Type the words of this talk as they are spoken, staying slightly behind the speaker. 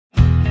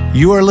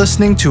You are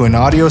listening to an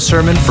audio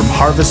sermon from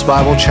Harvest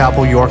Bible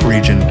Chapel, York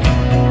Region.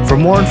 For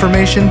more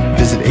information,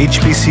 visit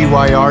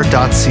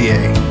hbcyr.ca.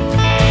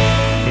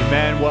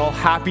 Amen. Well,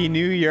 Happy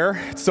New Year.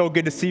 It's so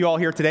good to see you all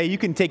here today. You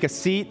can take a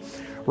seat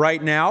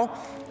right now.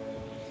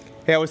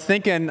 Hey, I was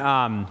thinking,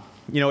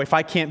 if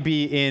I can't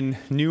be in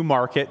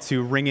Newmarket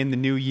to ring in the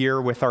new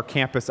year with our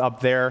campus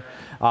up there,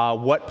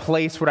 what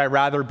place would I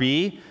rather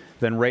be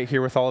than right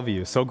here with all of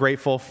you? So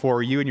grateful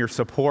for you and your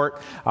support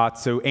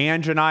to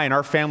Ange and I and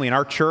our family and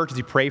our church as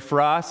you pray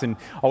for us and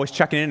always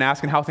checking in and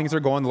asking how things are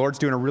going. The Lord's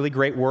doing a really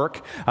great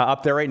work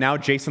up there right now.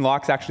 Jason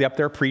Locke's actually up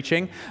there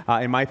preaching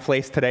in my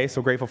place today,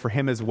 so grateful for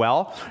him as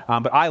well.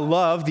 But I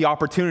love the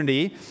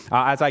opportunity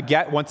as I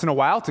get once in a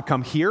while to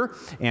come here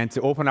and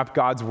to open up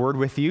God's Word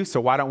with you. So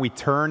why don't we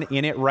turn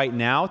in it right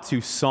now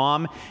to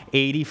Psalm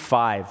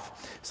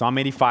 85. Psalm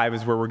 85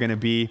 is where we're going to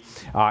be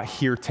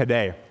here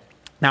today.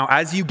 Now,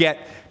 as you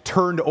get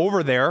turned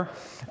over there,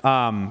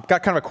 got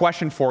kind of a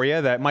question for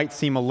you that might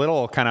seem a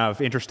little kind of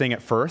interesting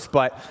at first,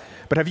 but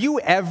have you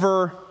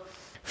ever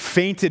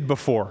fainted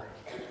before?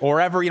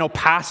 Or ever,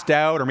 passed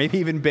out or maybe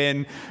even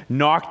been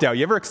knocked out?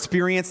 You ever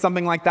experienced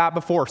something like that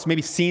before? So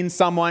maybe seen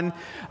someone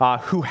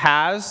who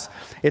has?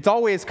 It's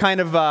always kind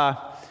of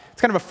a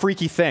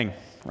freaky thing.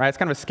 Right, it's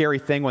kind of a scary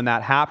thing when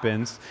that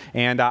happens.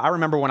 And I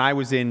remember when I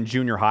was in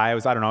junior high, I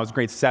was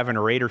grade 7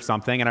 or 8 or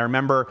something, and I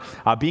remember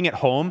being at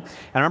home, and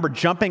I remember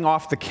jumping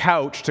off the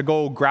couch to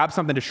go grab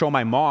something to show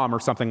my mom or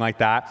something like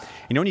that.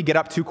 When you get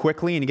up too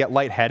quickly and you get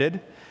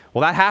lightheaded?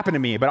 Well, that happened to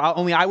me, but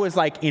I was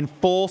like in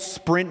full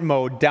sprint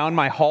mode down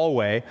my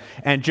hallway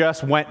and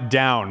just went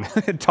down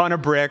a ton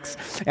of bricks.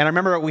 And I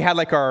remember we had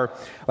like our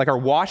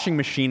washing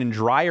machine and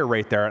dryer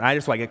right there, and I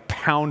just like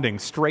pounding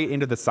straight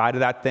into the side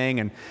of that thing.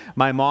 And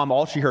my mom,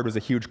 all she heard was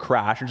a huge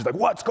crash, and she's like,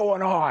 "What's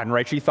going on?"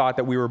 Right? She thought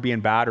that we were being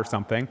bad or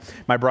something.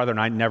 My brother and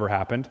I, never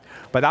happened,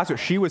 but that's what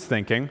she was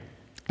thinking.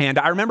 And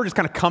I remember just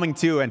kind of coming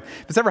to, and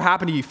if this ever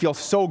happened to you, you feel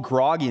so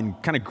groggy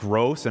and kind of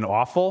gross and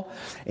awful,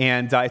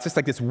 and it's just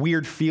like this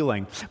weird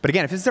feeling. But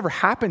again, if this has ever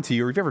happened to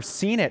you, or if you've ever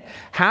seen it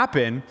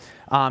happen,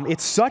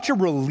 it's such a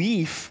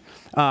relief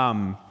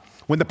when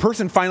the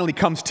person finally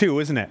comes to,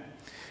 isn't it?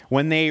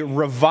 When they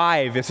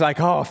revive, it's like,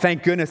 oh,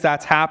 thank goodness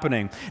that's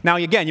happening. Now,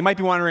 again, you might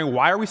be wondering,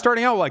 why are we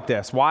starting out like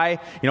this? Why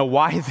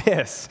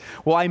this?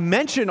 Well, I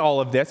mention all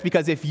of this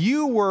because if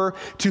you were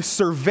to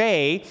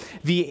survey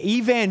the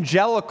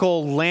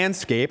evangelical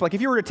landscape, like if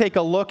you were to take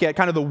a look at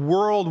kind of the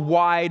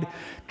worldwide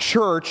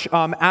church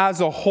as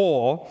a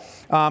whole,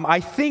 I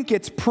think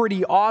it's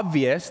pretty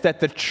obvious that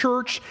the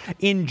church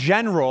in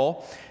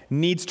general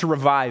needs to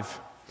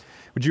revive.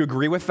 Would you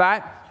agree with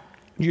that?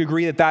 Do you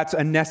agree that that's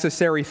a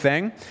necessary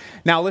thing?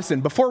 Now,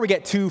 listen, before we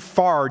get too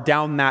far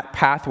down that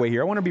pathway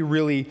here, I want to be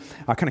really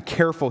kind of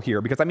careful here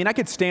because, I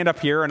could stand up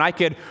here and I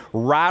could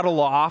rattle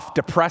off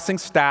depressing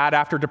stat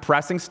after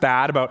depressing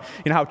stat about,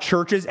 how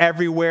churches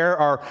everywhere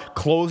are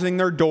closing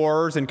their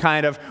doors in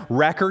kind of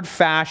record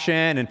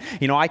fashion. And,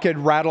 I could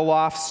rattle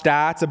off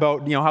stats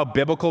about, how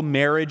biblical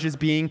marriage is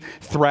being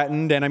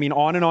threatened. And,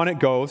 on and on it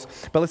goes.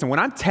 But listen, when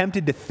I'm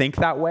tempted to think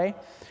that way,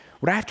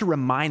 what I have to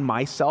remind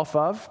myself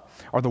of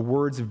are the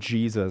words of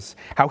Jesus.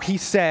 How he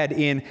said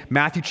in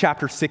Matthew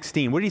chapter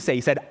 16, what did he say? He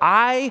said,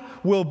 "I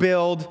will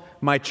build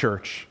my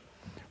church."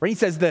 Right? He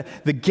says the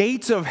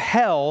gates of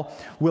hell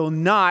will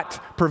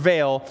not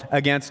prevail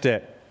against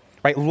it.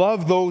 Right?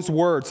 Love those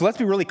words. So let's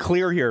be really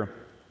clear here.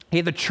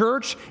 Hey, the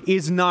church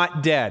is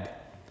not dead.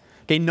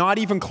 Okay, not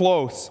even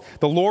close.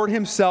 The Lord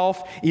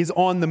himself is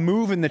on the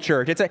move in the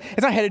church. It's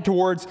not headed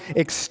towards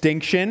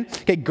extinction.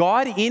 Okay,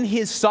 God in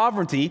his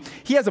sovereignty,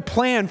 he has a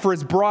plan for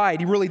his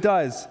bride. He really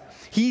does.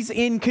 He's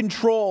in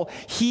control.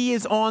 He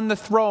is on the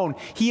throne.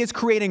 He is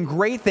creating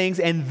great things.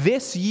 And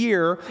this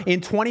year, in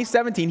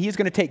 2017, he's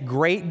going to take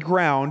great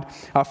ground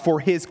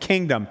for his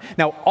kingdom.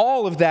 Now,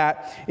 all of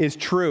that is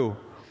true.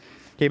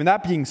 Okay, but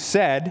that being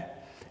said,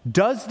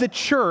 does the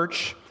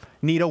church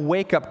need a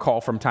wake-up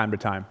call from time to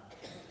time?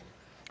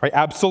 Right,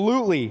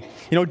 absolutely.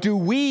 Do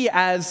we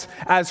as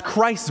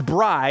Christ's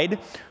bride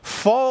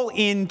fall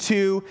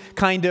into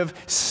kind of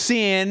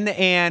sin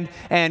and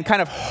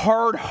kind of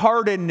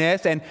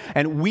hard-heartedness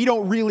and we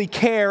don't really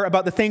care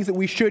about the things that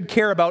we should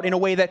care about in a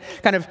way that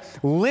kind of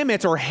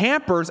limits or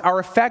hampers our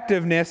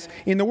effectiveness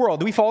in the world?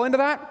 Do we fall into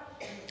that?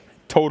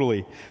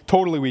 Totally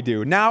we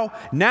do. Now,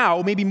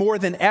 maybe more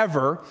than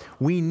ever,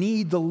 we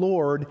need the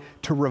Lord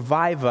to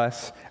revive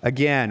us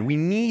again. We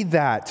need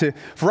that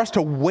for us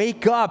to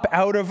wake up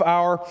out of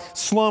our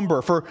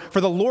slumber, for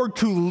the Lord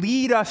to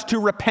lead us to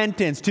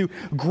repentance, to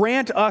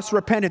grant us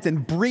repentance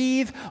and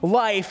breathe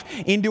life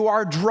into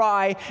our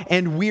dry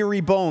and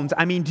weary bones.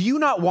 Do you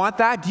not want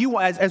that? Do you,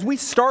 as we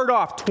start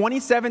off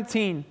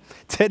 2017,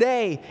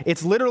 today,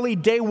 it's literally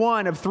day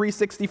 1 of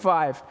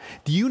 365.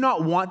 Do you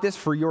not want this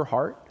for your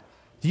heart?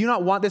 Do you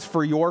not want this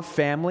for your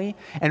family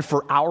and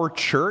for our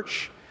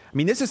church?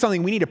 This is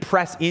something we need to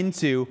press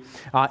into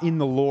in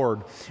the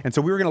Lord. And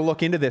so we're going to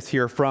look into this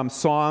here from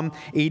Psalm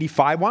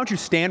 85. Why don't you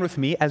stand with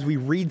me as we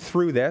read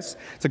through this?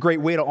 It's a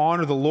great way to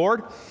honor the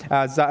Lord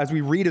as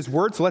we read his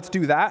word. So let's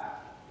do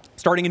that.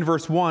 Starting in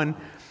verse 1,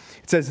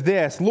 It says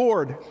this,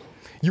 Lord,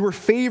 you were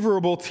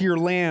favorable to your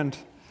land.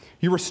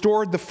 You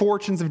restored the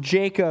fortunes of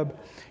Jacob.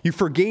 You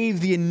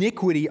forgave the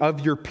iniquity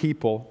of your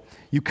people.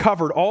 You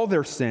covered all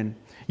their sin.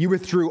 You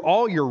withdrew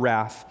all your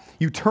wrath.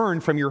 You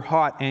turned from your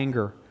hot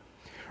anger.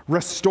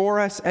 Restore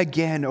us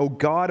again, O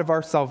God of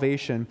our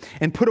salvation,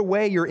 and put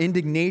away your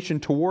indignation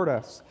toward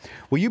us.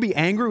 Will you be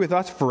angry with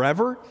us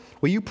forever?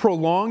 Will you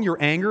prolong your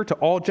anger to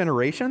all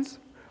generations?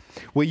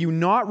 Will you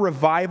not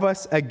revive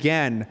us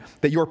again,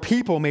 that your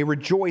people may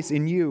rejoice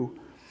in you?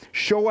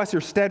 Show us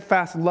your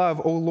steadfast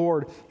love, O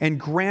Lord, and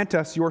grant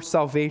us your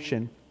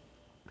salvation.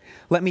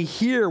 Let me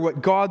hear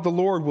what God the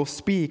Lord will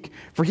speak,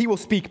 for he will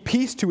speak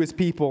peace to his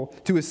people,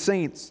 to his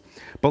saints.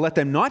 But let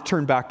them not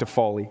turn back to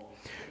folly.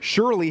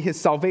 Surely his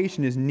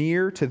salvation is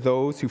near to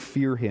those who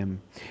fear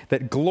him,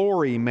 that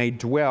glory may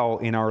dwell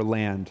in our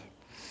land.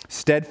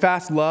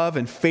 Steadfast love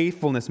and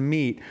faithfulness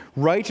meet.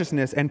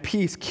 Righteousness and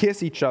peace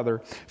kiss each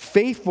other.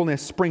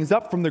 Faithfulness springs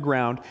up from the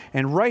ground,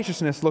 and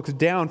righteousness looks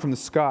down from the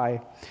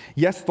sky.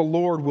 Yes, the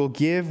Lord will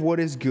give what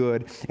is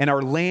good, and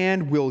our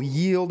land will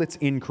yield its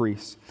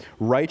increase.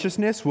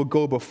 Righteousness will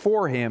go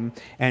before him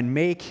and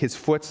make his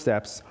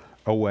footsteps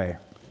a way.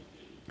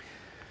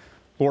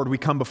 Lord, we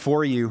come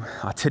before you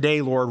today,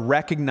 Lord,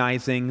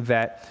 recognizing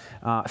that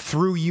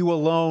through you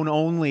alone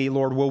only,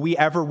 Lord, will we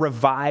ever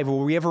revive,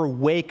 will we ever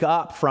wake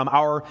up from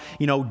our,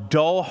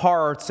 dull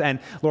hearts, and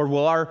Lord,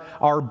 will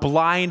our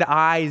blind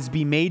eyes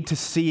be made to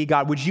see?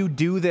 God, would you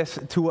do this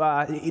to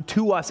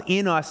us,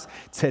 in us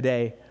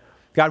today?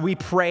 God, we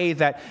pray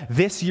that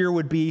this year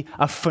would be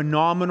a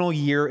phenomenal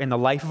year in the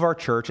life of our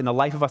church, in the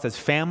life of us as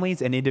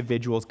families and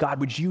individuals. God,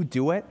 would you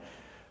do it?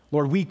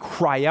 Lord, we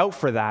cry out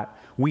for that.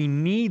 We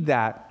need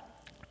that.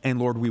 And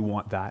Lord, we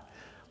want that.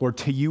 Lord,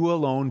 to you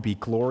alone be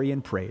glory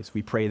and praise.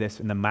 We pray this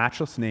in the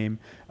matchless name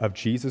of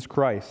Jesus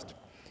Christ.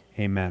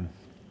 Amen.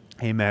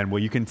 Amen.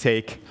 Well, you can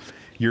take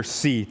your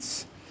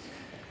seats.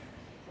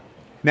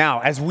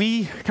 Now, as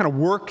we kind of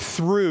work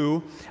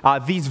through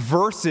these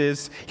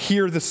verses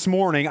here this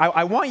morning,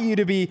 I want you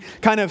to be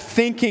kind of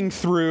thinking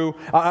through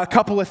a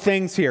couple of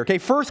things here. Okay,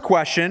 first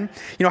question,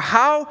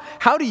 how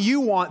do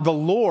you want the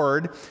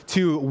Lord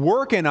to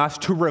work in us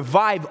to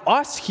revive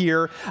us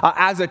here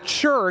as a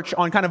church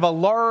on kind of a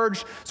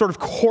large sort of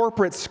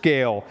corporate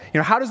scale?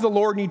 How does the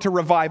Lord need to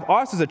revive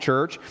us as a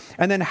church?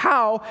 And then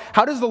how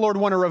does the Lord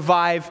want to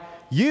revive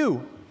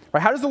you?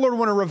 Right? How does the Lord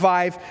want to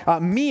revive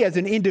me as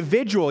an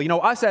individual?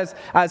 Us as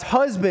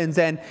husbands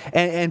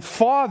and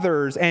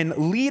fathers and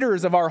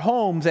leaders of our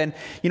homes, and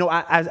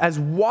as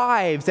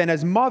wives and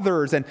as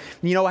mothers, and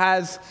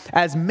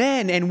as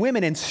men and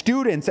women and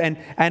students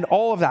and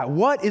all of that.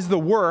 What is the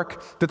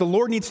work that the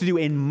Lord needs to do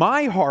in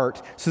my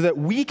heart so that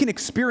we can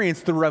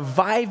experience the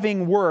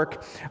reviving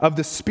work of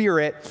the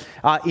Spirit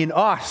in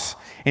us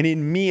and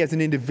in me as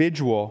an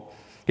individual?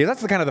 Okay,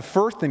 that's kind of the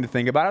first thing to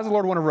think about. How does the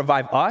Lord want to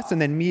revive us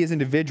and then me as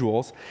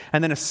individuals?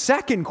 And then a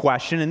second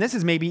question, and this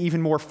is maybe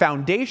even more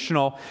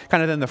foundational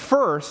kind of than the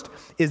first,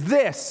 is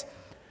this: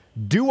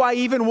 do I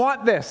even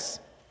want this?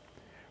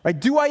 Right?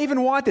 Do I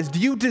even want this? Do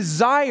you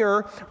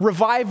desire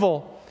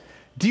revival?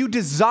 Do you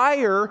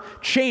desire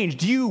change?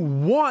 Do you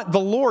want the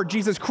Lord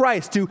Jesus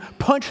Christ to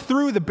punch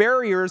through the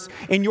barriers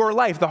in your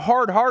life, the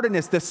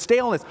hard-heartedness, the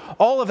staleness,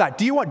 all of that?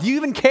 Do you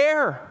even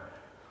care?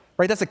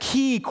 Right? That's a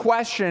key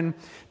question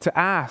to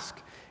ask.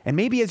 And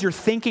maybe as you're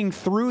thinking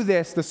through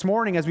this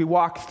morning, as we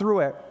walk through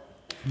it,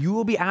 you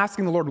will be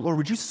asking the Lord,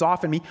 would you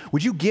soften me?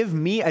 Would you give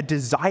me a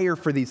desire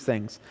for these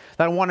things?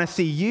 That I want to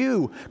see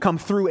you come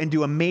through and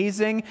do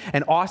amazing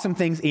and awesome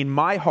things in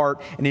my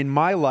heart and in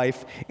my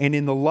life and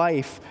in the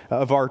life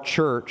of our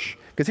church.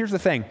 Because here's the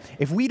thing.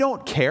 If we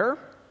don't care,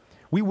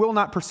 we will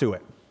not pursue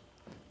it.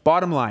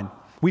 Bottom line,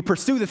 we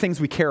pursue the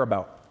things we care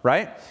about.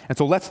 Right? And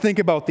so let's think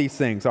about these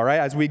things, all right,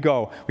 as we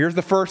go. Here's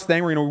the first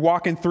thing. We're going to be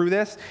walking through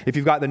this. If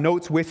you've got the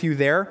notes with you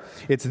there,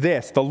 it's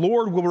this. The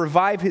Lord will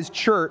revive his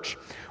church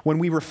when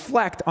we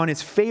reflect on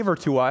his favor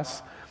to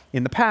us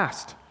in the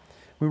past.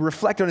 We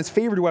reflect on his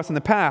favor to us in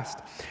the past.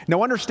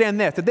 Now understand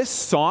this, that this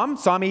Psalm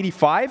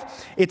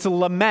 85, it's a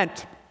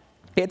lament.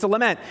 It's a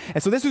lament.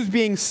 And so this was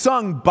being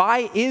sung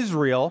by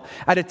Israel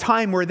at a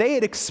time where they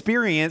had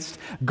experienced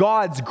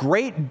God's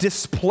great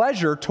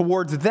displeasure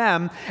towards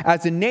them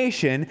as a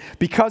nation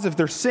because of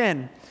their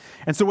sin.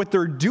 And so what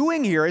they're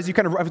doing here is,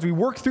 as we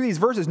work through these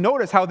verses,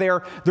 notice how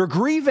they're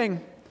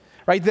grieving.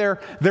 Right?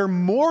 They're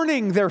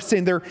mourning their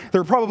sin. They're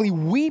probably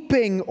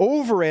weeping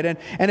over it and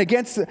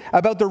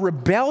about the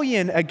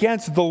rebellion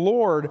against the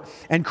Lord,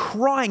 and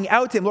crying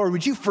out to him, Lord,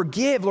 would you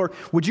forgive? Lord,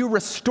 would you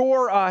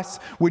restore us?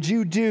 Would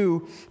you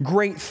do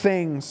great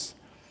things?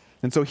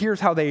 And so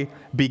here's how they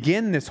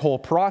begin this whole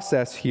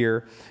process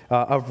here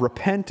of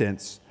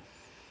repentance.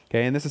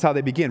 Okay, and this is how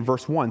they begin.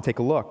 Verse 1, take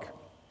a look.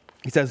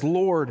 He says,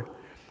 Lord,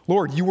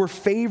 you were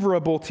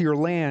favorable to your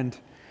land.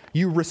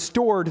 You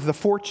restored the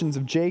fortunes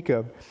of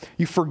Jacob.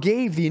 You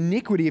forgave the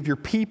iniquity of your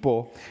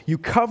people. You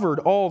covered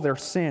all their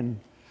sin.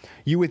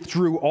 You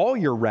withdrew all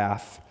your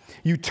wrath.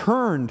 You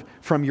turned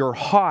from your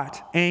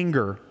hot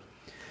anger.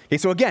 Okay,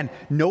 so again,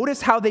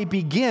 notice how they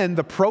begin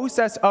the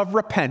process of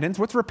repentance.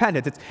 What's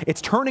repentance? It's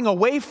turning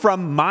away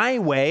from my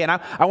way, and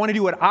I want to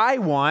do what I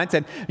want,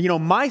 and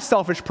my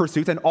selfish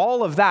pursuits and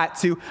all of that,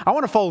 to I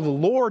want to follow the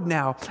Lord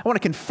now. I want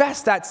to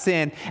confess that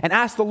sin and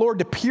ask the Lord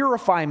to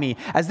purify me.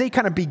 As they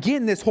kind of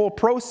begin this whole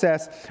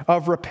process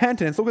of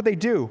repentance, look what they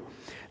do.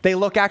 They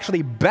look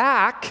actually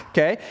back,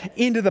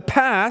 into the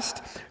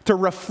past to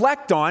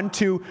reflect on,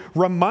 to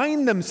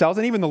remind themselves,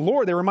 and even the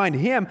Lord, they remind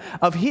him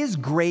of his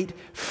great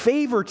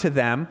favor to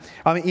them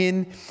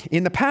in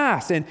the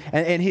past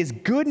and his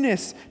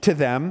goodness to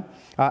them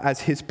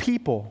as his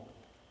people.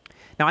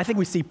 Now, I think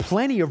we see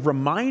plenty of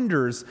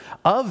reminders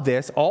of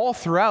this all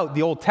throughout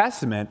the Old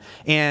Testament,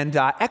 and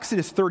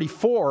Exodus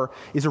 34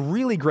 is a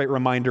really great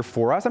reminder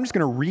for us. I'm just going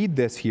to read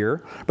this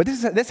here, but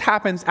this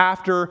happens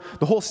after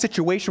the whole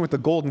situation with the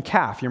golden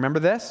calf. You remember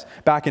this?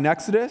 Back in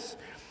Exodus?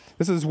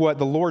 This is what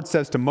the Lord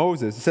says to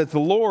Moses. It says, the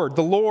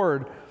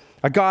Lord,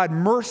 a God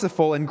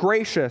merciful and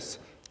gracious,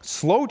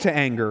 slow to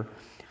anger,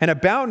 and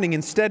abounding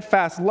in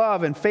steadfast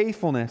love and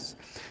faithfulness,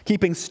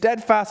 keeping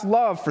steadfast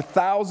love for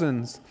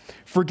thousands,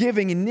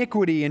 forgiving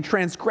iniquity and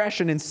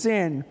transgression and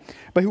sin,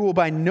 but who will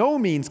by no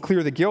means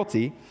clear the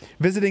guilty,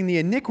 visiting the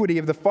iniquity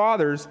of the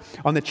fathers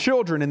on the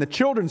children and the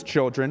children's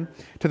children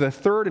to the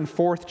third and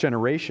fourth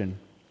generation.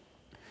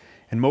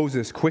 And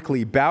Moses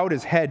quickly bowed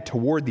his head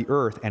toward the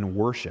earth and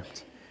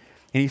worshipped.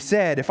 And he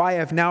said, if I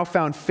have now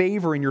found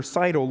favor in your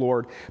sight, O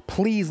Lord,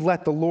 please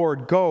let the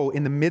Lord go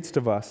in the midst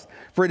of us,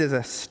 for it is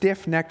a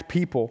stiff-necked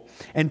people,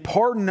 and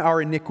pardon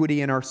our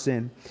iniquity and our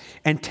sin,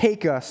 and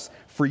take us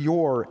for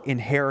your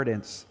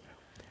inheritance.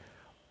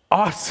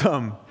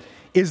 Awesome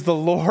is the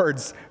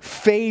Lord's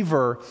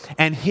favor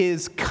and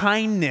his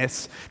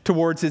kindness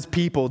towards his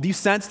people. Do you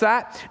sense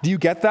that? Do you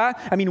get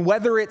that? I mean,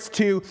 whether it's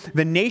to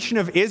the nation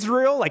of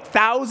Israel, like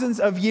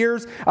thousands of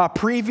years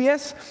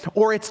previous,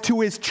 or it's to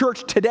his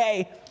church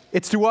today,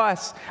 it's to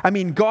us. I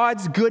mean,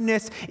 God's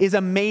goodness is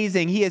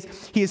amazing. He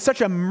is such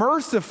a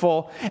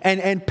merciful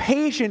and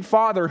patient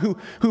Father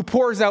who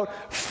pours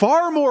out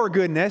far more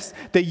goodness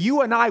that you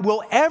and I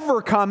will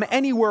ever come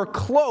anywhere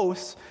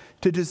close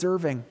to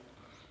deserving.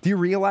 Do you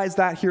realize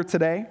that here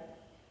today?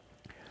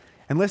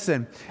 And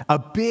listen, a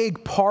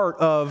big part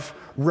of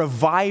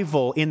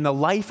revival in the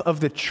life of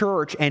the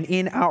church and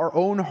in our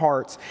own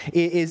hearts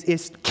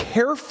is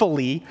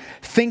carefully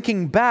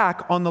thinking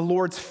back on the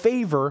Lord's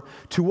favor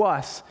to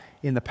us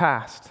in the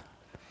past.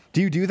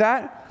 Do you do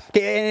that?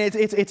 And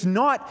it's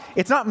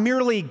not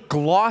merely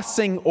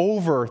glossing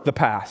over the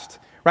past,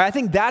 right? I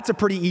think that's a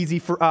pretty easy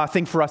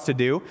thing for us to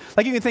do.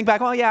 Like you can think back,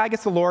 well, yeah, I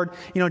guess the Lord,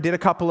 did a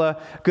couple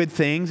of good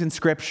things in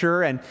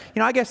Scripture, and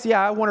I guess,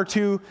 yeah, one or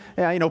two,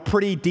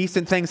 pretty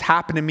decent things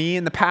happened to me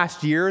in the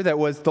past year that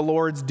was the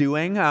Lord's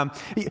doing.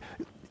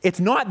 It's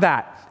not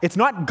that. It's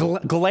not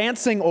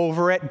glancing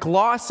over it,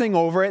 glossing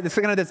over it. It's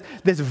kind of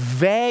this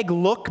vague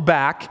look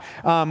back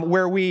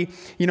where we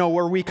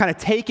kind of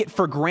take it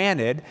for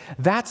granted.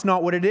 That's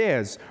not what it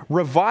is.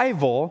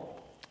 Revival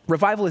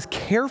is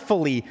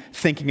carefully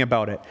thinking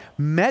about it,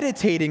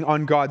 meditating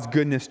on God's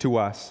goodness to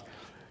us.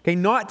 Okay,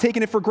 not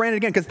taking it for granted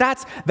again, because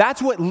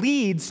that's what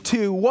leads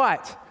to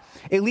what?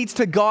 It leads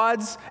to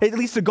God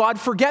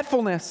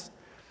forgetfulness.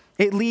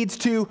 It leads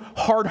to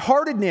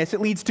hard-heartedness.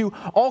 It leads to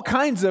all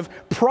kinds of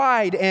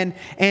pride and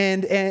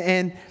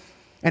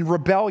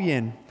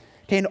rebellion.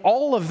 Okay, and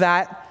all of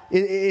that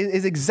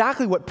is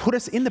exactly what put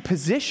us in the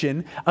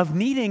position of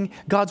needing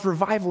God's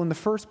revival in the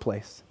first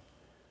place.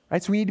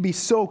 Right? So we need to be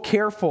so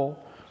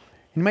careful.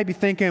 You might be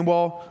thinking,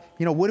 well,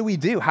 what do we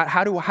do?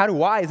 How do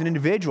I, as an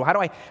individual, how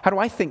do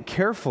I think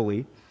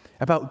carefully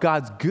about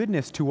God's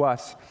goodness to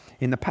us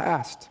in the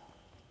past?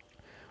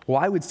 Well,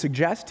 I would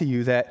suggest to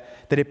you that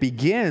it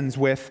begins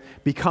with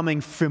becoming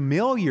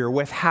familiar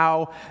with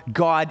how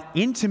God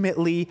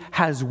intimately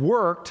has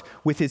worked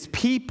with his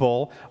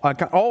people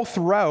all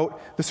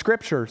throughout the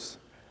Scriptures.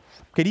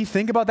 Okay, do you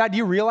think about that? Do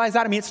you realize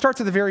that? I mean, it starts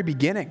at the very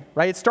beginning,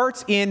 right? It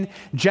starts in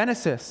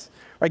Genesis.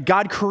 Right?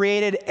 God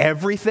created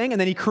everything,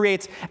 and then he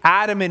creates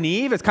Adam and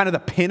Eve as kind of the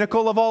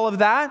pinnacle of all of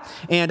that.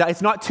 And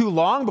it's not too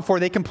long before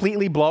they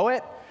completely blow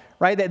it.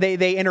 Right?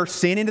 They enter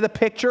sin into the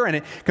picture, and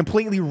it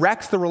completely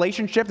wrecks the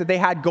relationship that they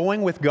had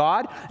going with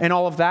God and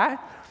all of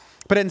that.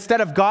 But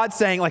instead of God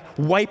saying, like,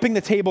 wiping the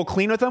table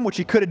clean with them, which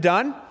he could have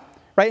done,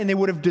 right? And they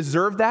would have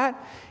deserved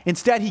that.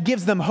 Instead, he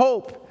gives them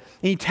hope.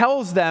 And he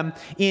tells them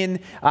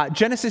in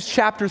Genesis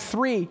chapter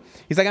 3,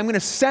 he's like, I'm going to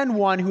send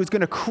one who is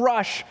going to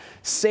crush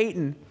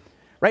Satan.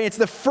 Right? It's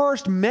the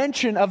first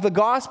mention of the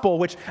gospel,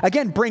 which,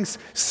 again, brings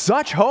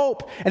such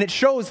hope, and it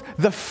shows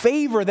the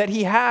favor that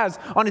he has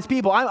on his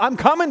people. I'm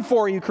coming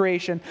for you,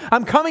 creation.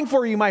 I'm coming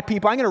for you, my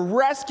people. I'm going to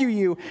rescue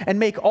you and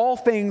make all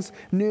things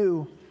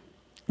new.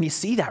 And you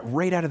see that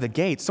right out of the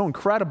gate. So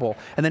incredible.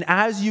 And then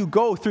as you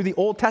go through the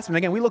Old Testament,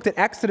 again, we looked at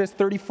Exodus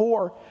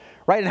 34,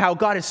 right? And how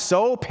God is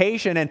so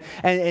patient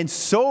and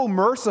so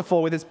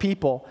merciful with his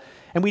people.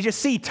 And we just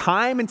see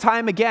time and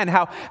time again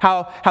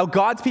how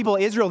God's people,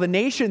 Israel, the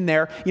nation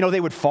there, they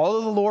would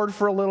follow the Lord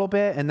for a little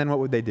bit, and then what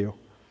would they do?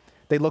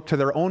 they'd look to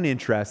their own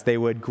interests. They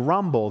would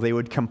grumble, they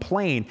would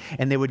complain,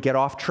 and they would get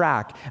off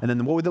track. And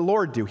then what would the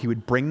Lord do? He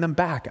would bring them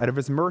back out of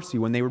his mercy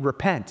when they would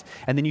repent.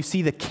 And then you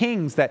see the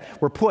kings that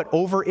were put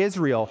over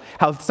Israel,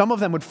 how some of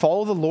them would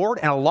follow the Lord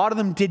and a lot of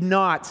them did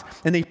not.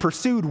 And they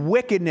pursued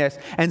wickedness,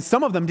 and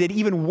some of them did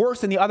even worse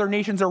than the other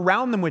nations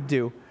around them would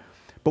do.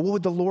 But what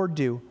would the Lord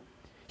do?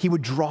 He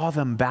would draw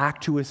them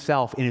back to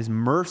himself in his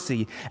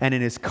mercy and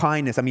in his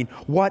kindness. I mean,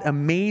 what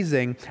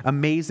amazing,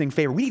 amazing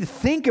favor. We need to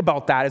think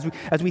about that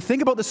as we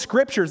think about the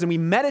scriptures and we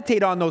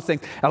meditate on those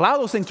things. Allow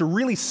those things to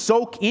really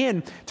soak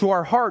in to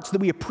our hearts so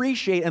that we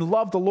appreciate and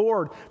love the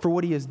Lord for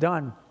what he has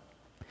done.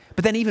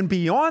 But then even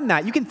beyond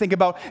that, you can think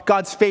about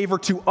God's favor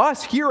to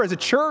us here as a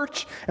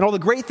church and all the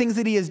great things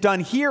that he has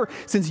done here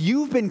since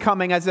you've been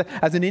coming as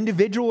an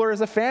individual or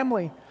as a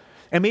family.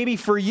 And maybe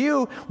for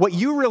you, what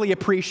you really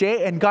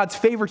appreciate and God's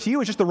favor to you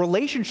is just the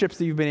relationships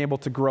that you've been able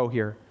to grow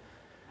here.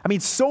 I mean,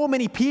 so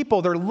many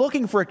people, they're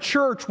looking for a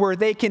church where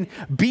they can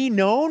be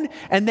known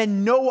and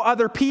then know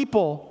other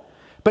people.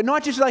 But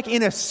not just like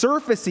in a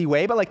surfacey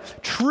way, but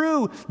like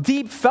true,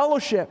 deep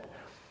fellowship.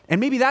 And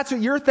maybe that's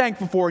what you're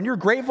thankful for and you're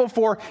grateful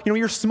for,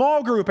 your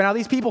small group and how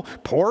these people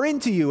pour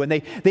into you and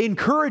they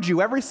encourage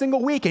you every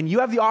single week and you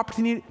have the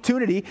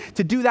opportunity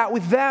to do that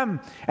with them.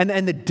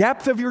 And the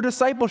depth of your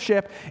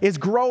discipleship is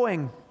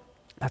growing.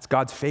 That's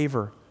God's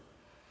favor.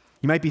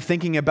 You might be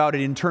thinking about it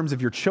in terms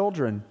of your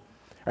children.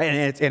 Right?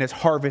 And it's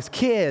Harvest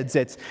Kids,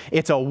 it's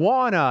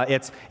Awana,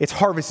 it's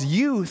Harvest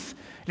Youth.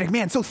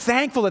 Man, so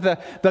thankful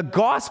that the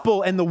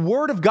gospel and the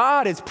word of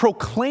God is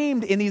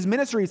proclaimed in these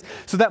ministries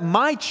so that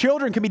my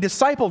children can be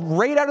discipled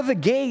right out of the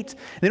gate.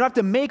 They don't have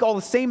to make all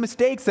the same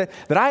mistakes that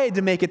I had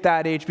to make at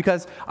that age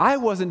because I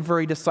wasn't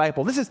very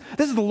discipled. This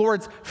is the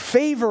Lord's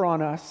favor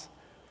on us.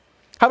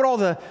 How about all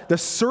the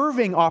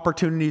serving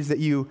opportunities that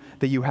you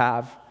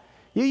have?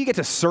 You get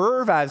to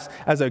serve as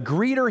a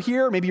greeter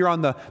here. Maybe you're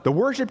on the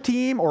worship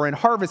team or in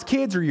Harvest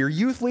Kids or you're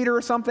youth leader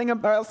or something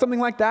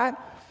like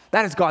that.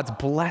 That is God's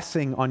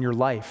blessing on your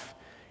life.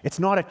 It's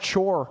not a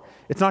chore.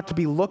 It's not to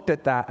be looked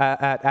at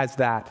as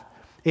that.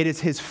 It is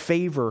his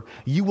favor.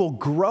 You will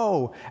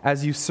grow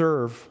as you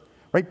serve.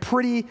 Right?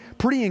 Pretty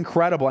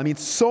incredible. I mean,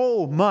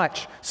 so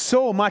much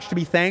to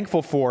be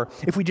thankful for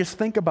if we just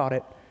think about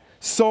it.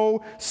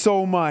 So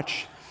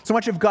much. So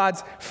much of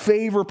God's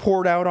favor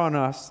poured out on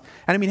us.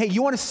 And I mean, hey,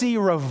 you want to see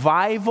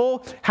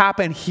revival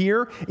happen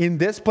here in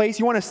this place?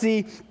 You want to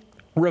see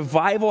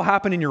revival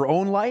happen in your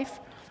own life?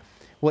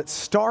 Well, it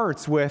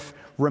starts with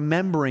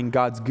remembering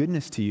God's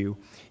goodness to you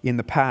in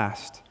the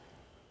past.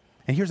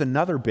 And here's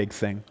another big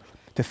thing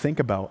to think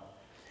about.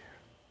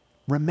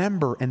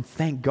 Remember and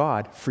thank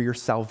God for your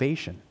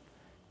salvation.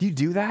 Do you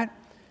do that?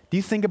 Do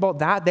you think about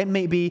that? That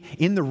may be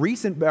in the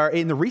recent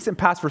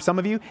past for some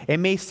of you. It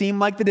may seem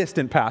like the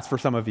distant past for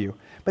some of you.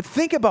 But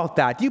think about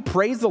that. Do you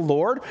praise the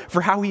Lord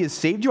for how he has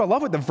saved you? I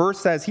love what the verse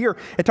says here.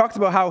 It talks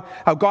about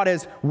how God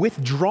has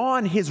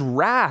withdrawn his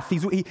wrath.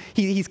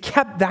 He's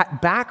kept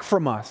that back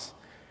from us.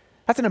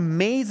 That's an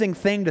amazing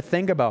thing to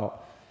think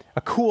about.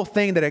 A cool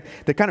thing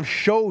that kind of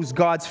shows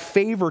God's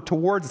favor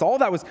towards us. All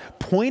that was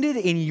pointed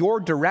in your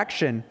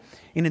direction.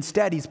 And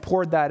instead, he's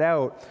poured that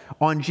out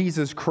on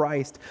Jesus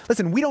Christ.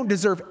 Listen, we don't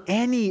deserve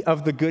any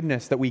of the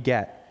goodness that we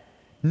get.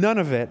 None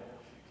of it.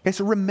 Okay,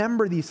 so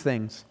remember these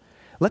things.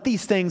 Let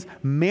these things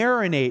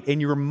marinate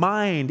in your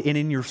mind and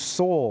in your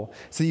soul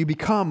so you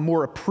become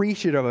more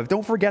appreciative of it.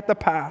 Don't forget the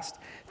past.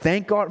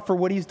 Thank God for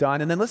what he's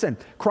done. And then listen,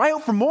 cry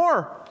out for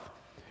more.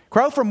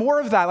 Cry out for more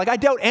of that. Like, I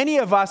doubt any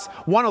of us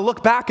want to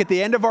look back at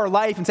the end of our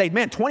life and say,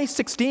 man,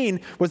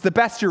 2016 was the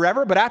best year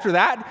ever, but after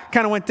that,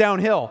 kind of went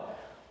downhill.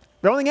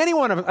 I don't think any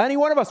one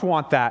of us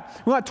want that.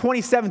 We want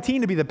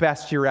 2017 to be the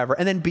best year ever,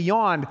 and then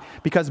beyond,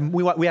 because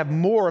we have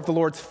more of the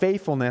Lord's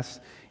faithfulness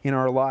in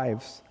our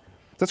lives.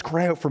 Let's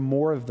cry out for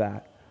more of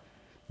that.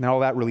 Now, all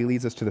that really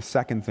leads us to the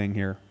second thing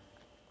here.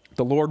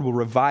 The Lord will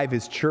revive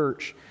his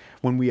church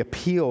when we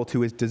appeal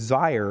to his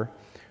desire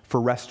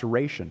for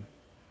restoration.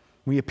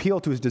 We appeal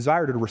to his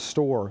desire to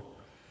restore.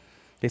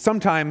 Okay,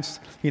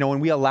 sometimes, when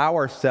we allow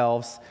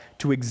ourselves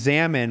to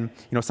examine,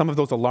 some of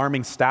those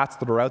alarming stats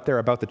that are out there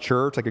about the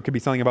church, like it could be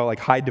something about like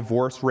high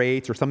divorce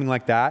rates or something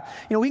like that,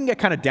 we can get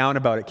kind of down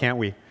about it, can't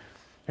we?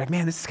 Like,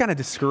 man, this is kind of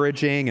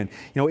discouraging, and,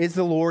 is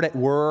the Lord at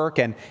work,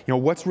 and,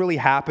 what's really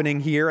happening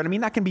here? And I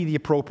mean, that can be the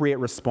appropriate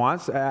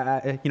response,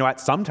 at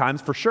some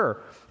times, for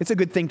sure. It's a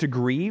good thing to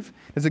grieve.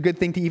 It's a good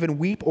thing to even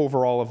weep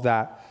over all of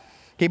that.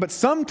 Okay, but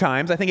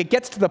sometimes I think it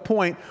gets to the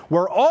point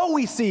where all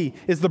we see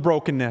is the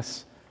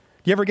brokenness.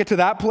 Do you ever get to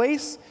that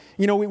place?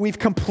 We've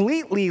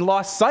completely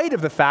lost sight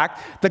of the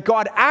fact that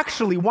God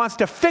actually wants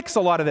to fix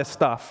a lot of this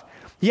stuff.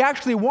 He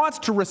actually wants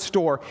to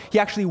restore. He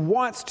actually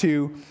wants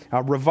to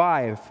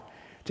revive.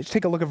 Just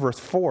take a look at verse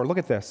 4. Look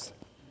at this.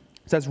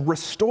 It says,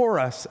 restore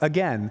us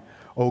again,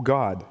 O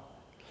God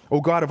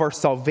of our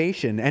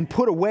salvation, and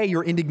put away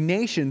your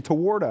indignation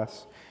toward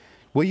us.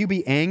 Will you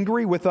be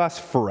angry with us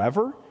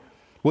forever?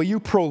 Will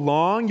you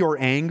prolong your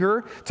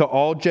anger to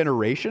all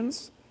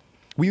generations?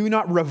 Will you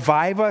not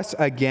revive us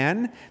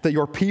again, that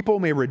your people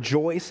may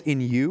rejoice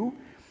in you?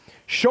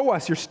 Show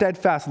us your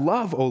steadfast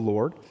love, O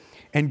Lord,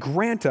 and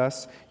grant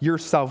us your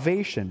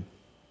salvation.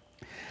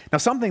 Now,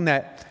 something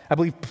that I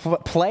believe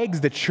plagues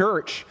the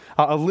church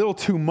a little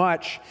too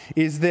much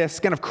is this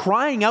kind of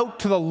crying out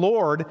to the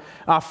Lord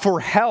for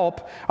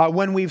help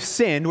when we've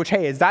sinned, which,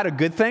 hey, is that a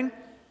good thing?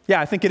 Yeah,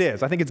 I think it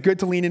is. I think it's good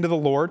to lean into the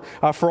Lord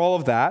for all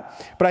of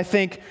that. But I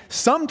think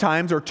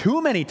sometimes, or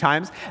too many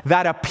times,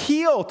 that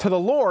appeal to the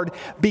Lord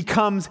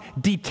becomes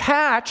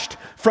detached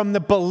from the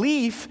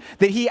belief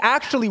that he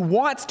actually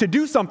wants to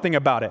do something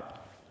about it.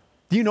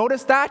 Do you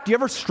notice that? Do you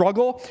ever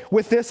struggle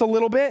with this a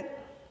little bit?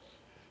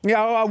 Yeah,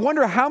 I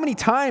wonder how many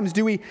times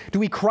do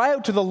we cry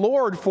out to the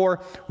Lord for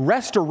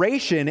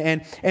restoration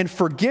and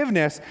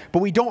forgiveness, but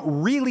we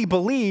don't really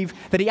believe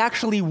that he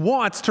actually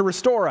wants to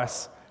restore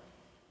us.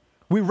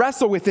 We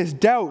wrestle with this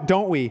doubt,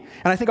 don't we?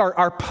 And I think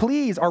our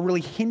pleas are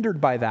really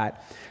hindered by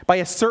that, by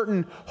a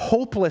certain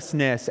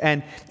hopelessness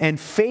and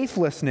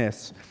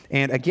faithlessness,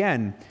 and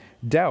again,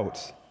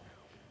 doubt.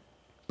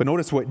 But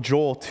notice what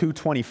Joel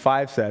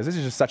 2:25 says. This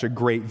is just such a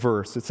great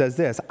verse. It says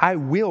this, I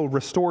will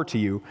restore to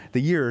you the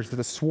years that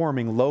the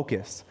swarming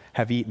locusts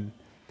have eaten.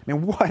 I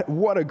mean,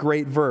 what a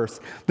great verse.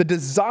 The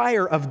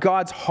desire of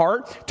God's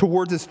heart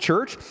towards his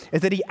church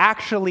is that he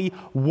actually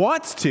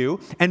wants to,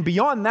 and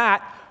beyond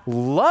that,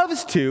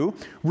 loves to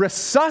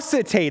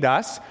resuscitate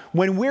us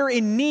when we're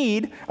in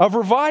need of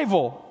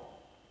revival.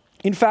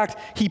 In fact,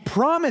 he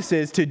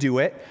promises to do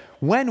it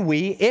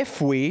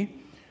if we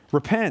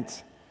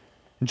repent.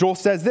 And Joel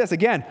says this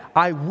again,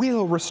 I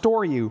will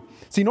restore you.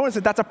 So you notice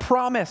that that's a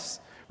promise,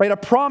 right? A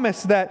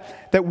promise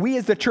that we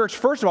as the church,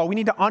 first of all, we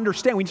need to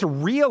understand, we need to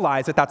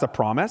realize that that's a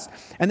promise.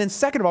 And then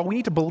second of all, we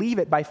need to believe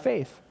it by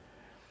faith.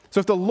 So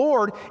if the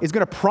Lord is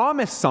going to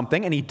promise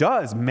something, and he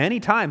does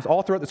many times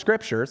all throughout the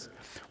scriptures,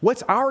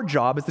 what's our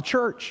job as the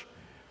church?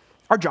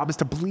 Our job is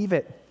to believe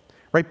it,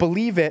 right?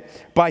 Believe it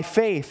by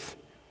faith.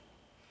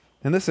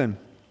 And listen,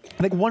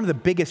 I think one of the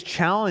biggest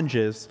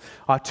challenges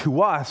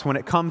to us when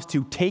it comes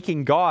to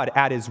taking God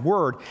at his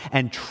word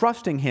and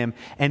trusting him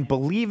and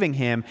believing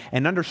him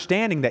and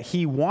understanding that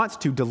he wants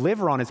to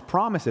deliver on his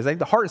promises, I think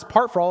the hardest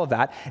part for all of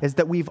that is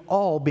that we've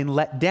all been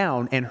let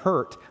down and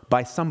hurt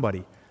by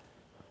somebody.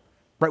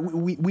 Right?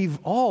 We've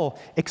all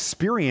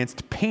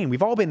experienced pain.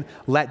 We've all been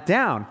let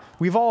down.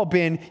 We've all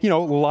been,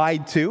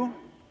 lied to.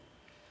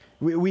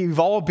 We've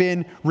all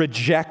been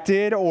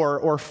rejected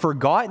or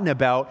forgotten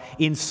about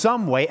in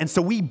some way. And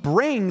so we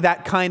bring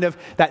that kind of,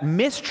 that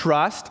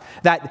mistrust,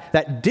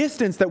 that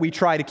distance that we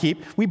try to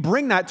keep, we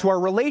bring that to our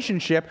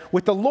relationship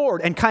with the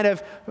Lord and kind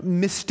of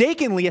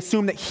mistakenly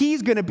assume that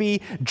he's going to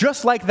be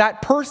just like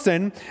that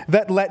person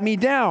that let me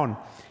down.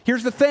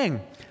 Here's the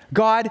thing.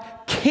 God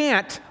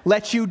can't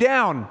let you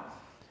down.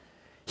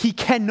 He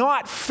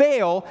cannot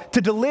fail to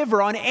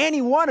deliver on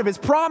any one of his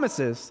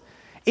promises.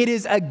 It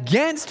is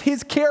against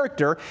his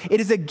character.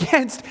 It is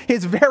against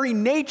his very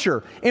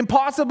nature.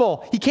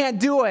 Impossible. He can't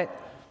do it.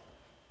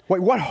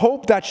 What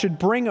hope that should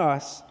bring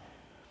us.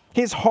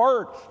 His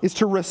heart is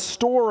to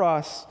restore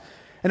us.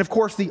 And of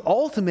course, the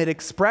ultimate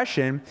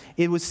expression,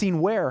 it was seen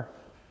where?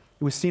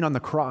 It was seen on the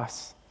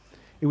cross.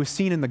 It was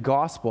seen in the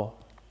gospel.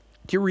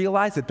 Do you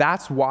realize that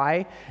that's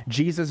why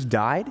Jesus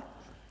died?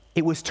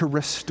 It was to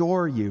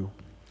restore you.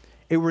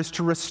 It was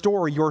to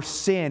restore your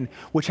sin,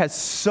 which has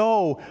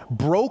so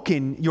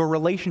broken your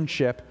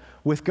relationship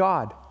with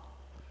God.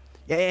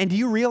 And do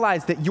you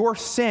realize that your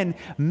sin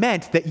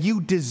meant that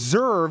you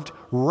deserved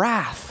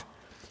wrath?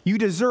 You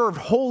deserved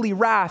holy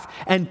wrath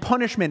and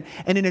punishment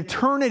and an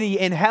eternity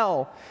in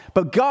hell.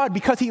 But God,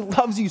 because he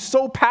loves you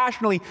so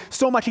passionately,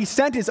 so much, he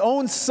sent his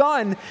own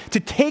son to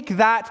take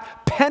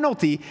that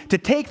penalty, to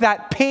take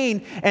that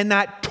pain and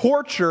that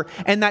torture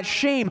and that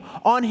shame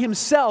on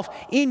himself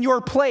in your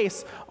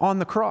place on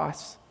the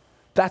cross.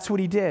 That's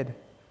what he did,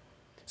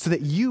 so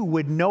that you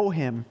would know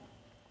him.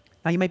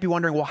 Now you might be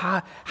wondering, well,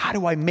 how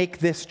do I make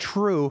this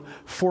true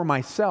for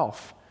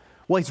myself?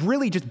 Well, it's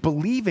really just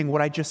believing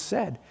what I just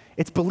said.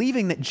 It's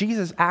believing that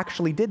Jesus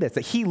actually did this,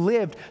 that he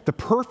lived the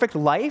perfect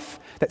life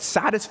that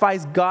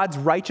satisfies God's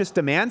righteous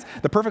demands,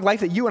 the perfect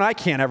life that you and I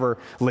can't ever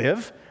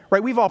live,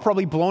 right? We've all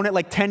probably blown it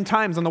like 10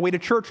 times on the way to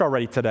church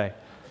already today,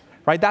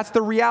 right? That's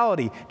the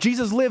reality.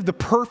 Jesus lived the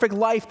perfect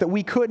life that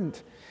we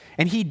couldn't,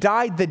 and he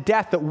died the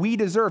death that we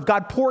deserve.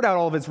 God poured out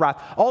all of his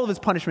wrath, all of his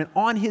punishment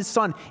on his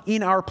son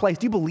in our place.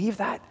 Do you believe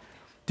that?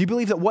 Do you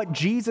believe that what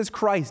Jesus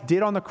Christ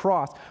did on the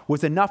cross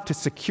was enough to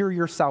secure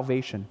your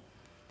salvation?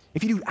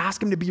 If you do,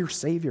 ask him to be your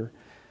Savior.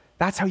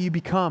 That's how you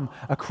become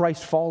a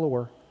Christ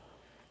follower.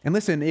 And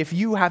listen, if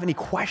you have any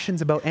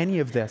questions about any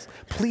of this,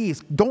 please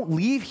don't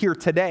leave here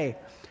today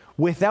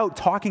without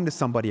talking to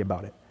somebody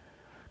about it.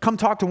 Come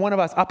talk to one of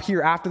us up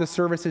here after the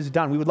service is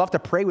done. We would love to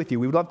pray with you.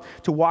 We would love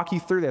to walk you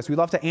through this. We'd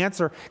love to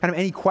answer kind of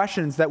any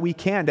questions that we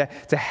can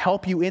to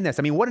help you in this.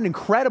 I mean, what an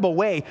incredible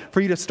way for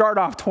you to start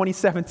off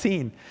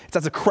 2017. It's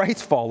as a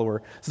Christ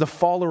follower, as a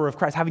follower of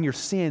Christ, having your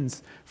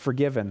sins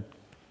forgiven.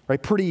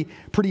 Right? Pretty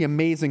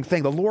amazing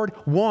thing. The Lord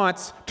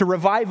wants to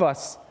revive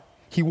us.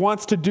 He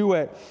wants to do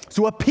it.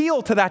 So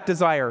appeal to that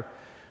desire.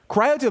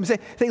 Cry out to him. Say,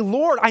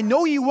 Lord, I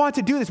know you want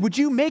to do this. Would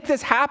you make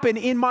this happen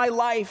in my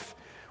life?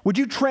 Would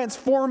you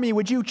transform me?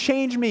 Would you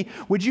change me?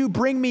 Would you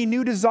bring me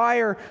new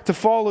desire to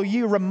follow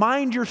you?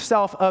 Remind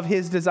yourself of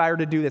his desire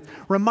to do this.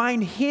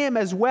 Remind him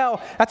as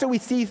well. That's what we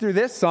see through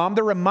this psalm.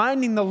 They're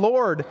reminding the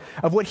Lord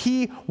of what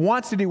he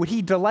wants to do, what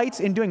he delights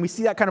in doing. We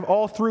see that kind of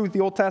all through the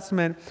Old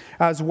Testament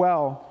as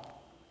well.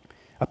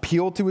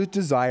 Appeal to his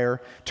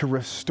desire to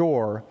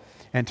restore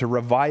and to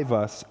revive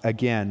us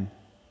again.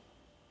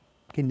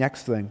 Okay,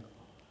 next thing.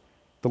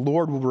 The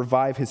Lord will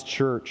revive his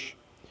church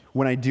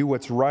when I do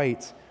what's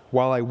right,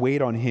 while I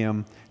wait on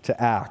him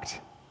to act.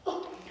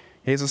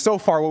 Okay, so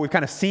far what we've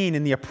kind of seen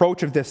in the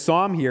approach of this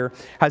psalm here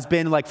has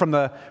been like from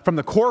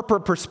the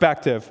corporate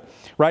perspective,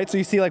 right? So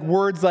you see like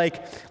words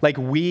like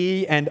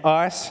we and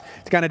us,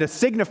 kind of to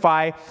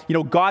signify,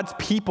 God's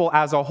people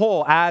as a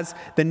whole, as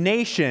the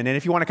nation. And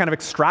if you want to kind of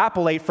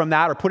extrapolate from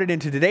that or put it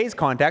into today's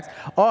context,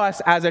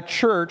 us as a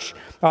church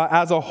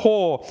as a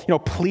whole,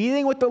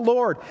 pleading with the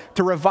Lord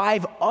to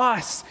revive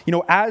us,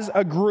 as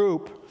a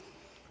group.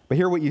 But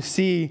here what you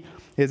see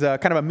is a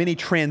kind of a mini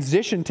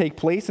transition take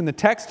place in the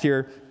text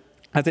here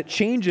as it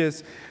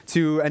changes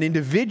to an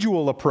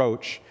individual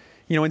approach.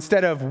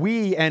 Instead of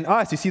we and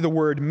us, you see the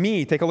word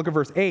me. Take a look at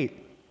verse 8.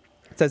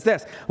 It says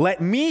this,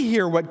 "Let me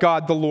hear what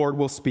God the Lord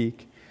will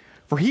speak,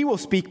 for he will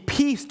speak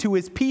peace to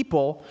his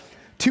people,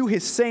 to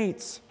his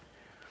saints."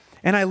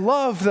 And I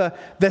love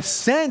the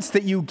sense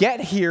that you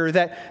get here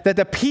that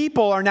the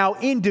people are now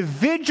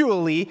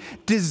individually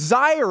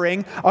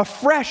desiring a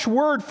fresh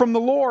word from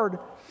the Lord.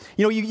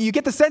 You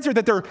get the sense here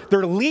that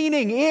they're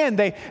leaning in.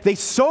 They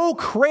so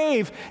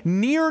crave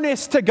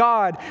nearness to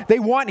God. They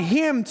want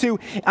him to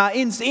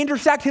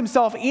intersect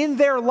himself in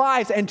their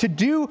lives and to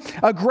do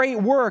a great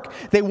work.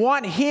 They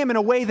want him in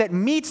a way that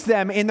meets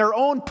them in their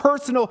own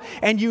personal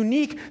and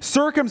unique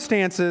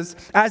circumstances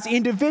as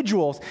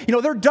individuals.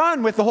 They're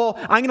done with the whole,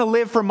 I'm going to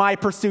live for my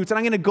pursuits and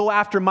I'm going to go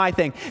after my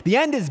thing. The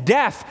end is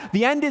death.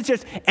 The end is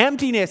just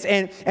emptiness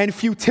and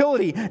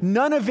futility.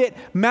 None of it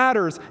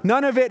matters.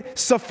 None of it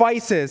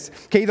suffices.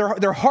 Okay,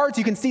 their hearts,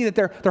 you can see that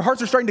their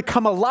hearts are starting to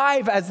come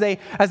alive as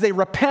they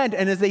repent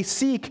and as they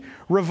seek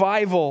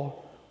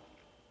revival.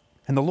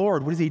 And the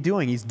Lord, what is he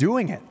doing? He's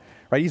doing it,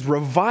 right? He's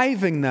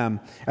reviving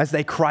them as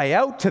they cry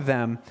out to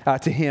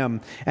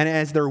him and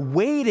as they're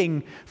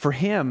waiting for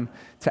him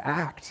to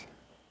act.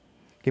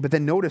 Okay, but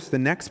then notice the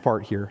next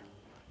part here.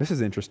 This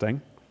is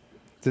interesting.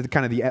 This is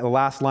kind of the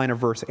last line of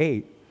verse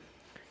 8.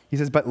 He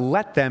says, "But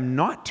let them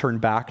not turn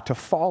back to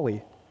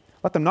folly."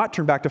 Let them not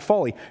turn back to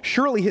folly.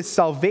 Surely his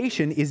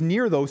salvation is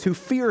near those who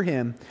fear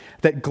him,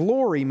 that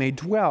glory may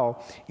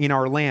dwell in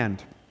our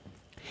land.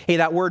 Hey,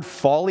 that word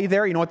folly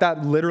there, you know what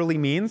that literally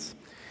means?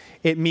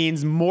 It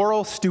means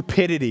moral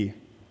stupidity.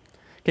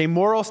 Okay,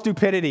 moral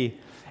stupidity.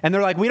 And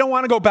they're like, we don't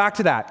want to go back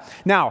to that.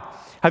 Now,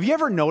 have you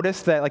ever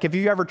noticed that, have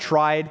you ever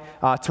tried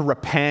to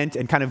repent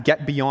and kind of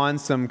get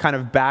beyond some kind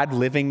of bad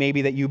living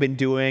maybe that you've been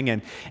doing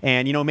and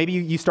maybe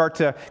you start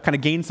to kind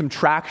of gain some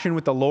traction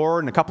with the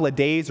Lord and a couple of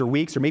days or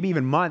weeks or maybe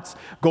even months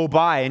go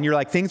by and you're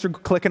like, things are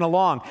clicking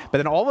along. But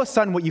then all of a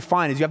sudden what you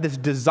find is you have this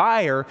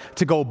desire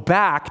to go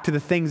back to the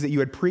things that you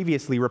had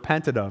previously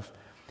repented of.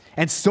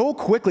 And so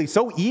quickly,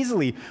 so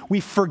easily, we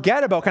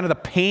forget about kind of the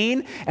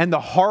pain and the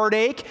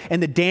heartache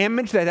and the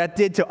damage that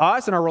did to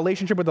us and our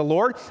relationship with the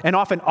Lord. And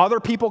often other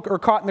people are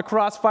caught in the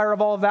crossfire of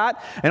all of that.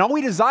 And all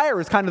we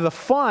desire is kind of the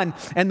fun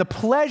and the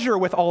pleasure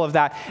with all of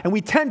that. And we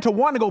tend to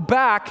want to go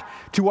back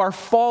to our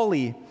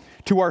folly,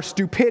 to our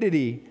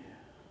stupidity.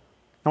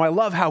 Now, I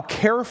love how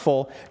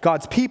careful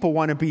God's people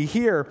want to be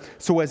here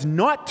so as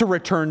not to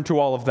return to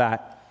all of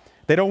that.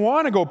 They don't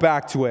want to go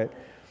back to it.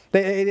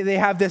 They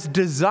have this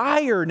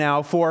desire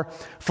now for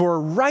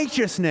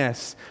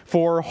righteousness,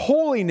 for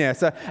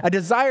holiness, a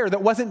desire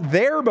that wasn't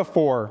there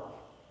before.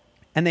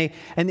 And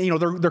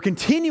they're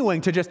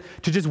continuing to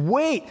just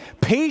wait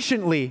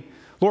patiently.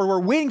 Lord, we're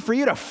waiting for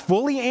you to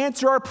fully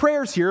answer our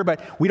prayers here, but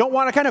we don't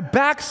want to kind of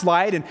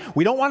backslide and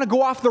we don't want to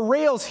go off the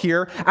rails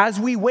here as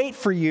we wait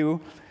for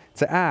you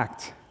to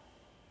act.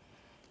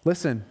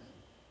 Listen,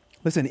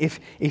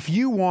 if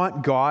you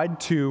want God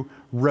to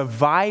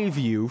revive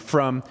you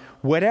from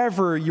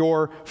whatever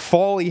your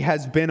folly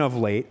has been of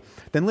late,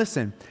 then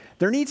listen,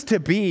 there needs to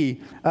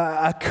be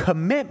a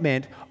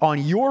commitment on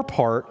your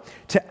part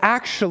to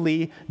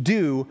actually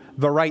do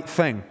the right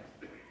thing.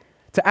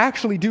 To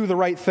actually do the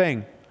right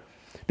thing.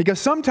 Because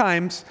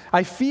sometimes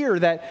I fear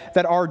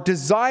that our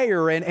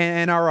desire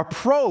and our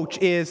approach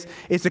is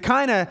to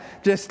kind of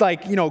just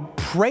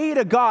pray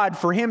to God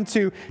for him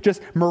to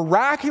just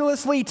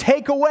miraculously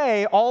take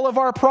away all of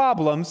our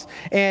problems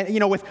and,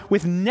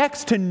 with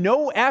next to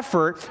no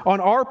effort on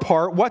our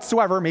part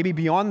whatsoever, maybe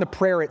beyond the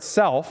prayer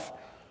itself,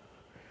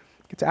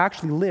 to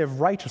actually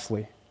live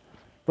righteously.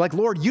 Like,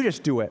 Lord, you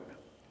just do it.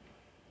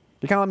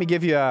 You kind of let me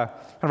give you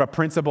a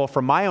principle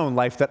from my own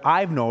life that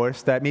I've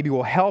noticed that maybe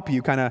will help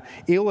you kind of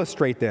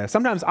illustrate this.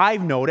 Sometimes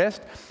I've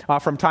noticed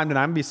from time to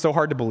time, it'd be so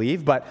hard to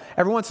believe, but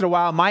every once in a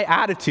while, my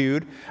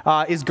attitude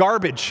is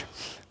garbage,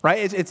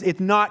 right?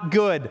 It's not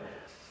good.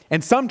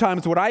 And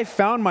sometimes what I've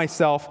found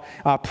myself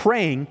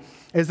praying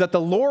is that the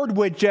Lord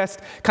would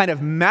just kind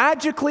of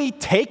magically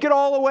take it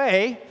all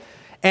away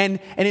and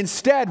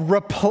instead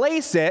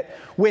replace it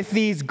with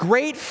these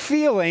great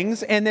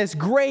feelings and this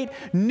great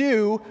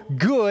new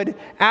good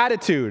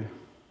attitude.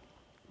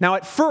 Now,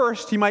 at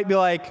first, you might be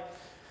like,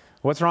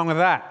 what's wrong with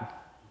that?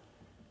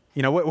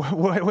 You know,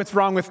 what's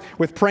wrong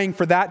with praying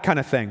for that kind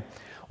of thing?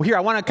 Well, here,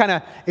 I want to kind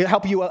of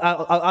help you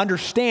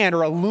understand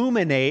or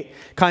illuminate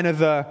kind of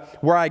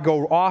where I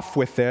go off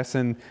with this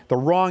and the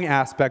wrong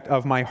aspect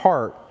of my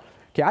heart.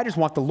 Okay, I just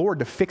want the Lord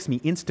to fix me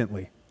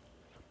instantly.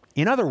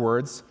 In other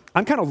words,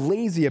 I'm kind of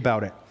lazy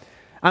about it.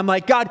 I'm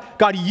like, God,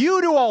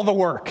 you do all the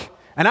work,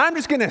 and I'm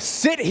just going to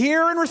sit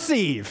here and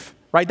receive,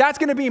 right? That's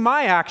going to be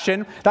my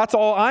action. That's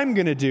all I'm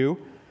going to do.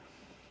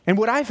 And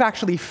what I've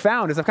actually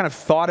found as I've kind of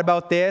thought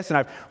about this and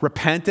I've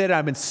repented,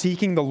 I've been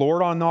seeking the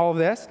Lord on all of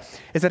this,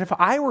 is that if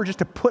I were just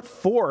to put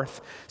forth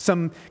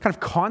some kind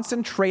of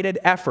concentrated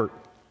effort,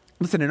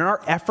 listen, in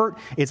our effort,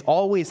 it's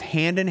always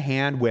hand in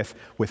hand with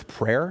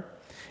prayer.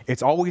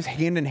 It's always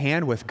hand in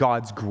hand with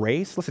God's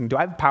grace. Listen, do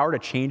I have the power to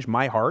change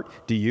my heart?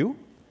 Do you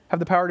have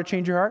the power to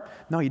change your heart?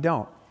 No, you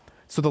don't.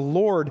 So the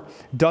Lord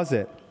does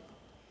it.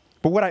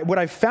 But what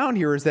I've found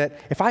here is that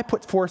if I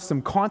put forth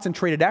some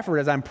concentrated effort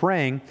as I'm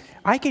praying,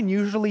 I can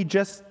usually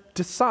just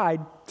decide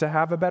to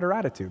have a better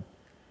attitude.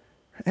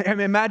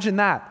 Imagine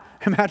that.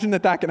 Imagine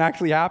that can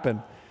actually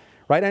happen,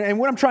 right? And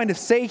what I'm trying to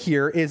say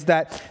here is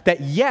that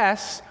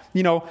yes,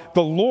 you know,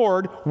 the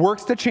Lord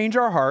works to change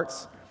our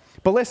hearts,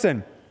 but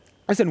listen,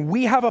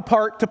 we have a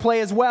part to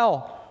play as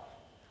well.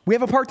 We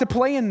have a part to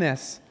play in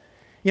this.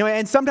 You know,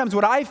 and sometimes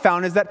what I've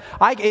found is that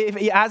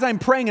as I'm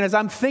praying and as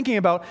I'm thinking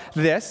about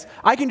this,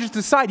 I can just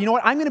decide, you know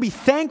what, I'm going to be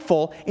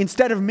thankful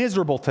instead of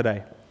miserable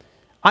today.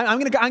 I'm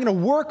going to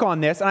work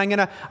on this, and I'm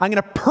going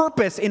to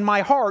purpose in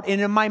my heart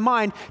and in my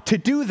mind to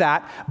do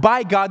that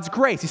by God's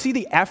grace. You see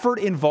the effort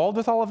involved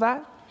with all of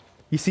that?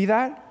 You see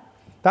that?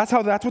 That's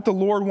what the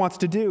Lord wants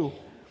to do.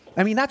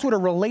 I mean, that's what a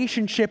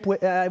relationship with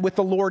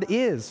the Lord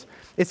is.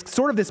 It's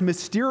sort of this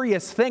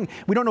mysterious thing.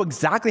 We don't know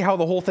exactly how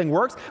the whole thing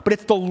works, but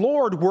it's the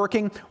Lord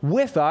working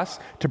with us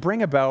to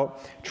bring about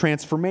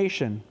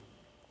transformation.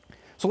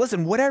 So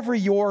listen, whatever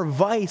your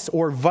vice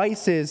or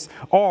vices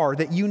are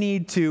that you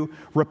need to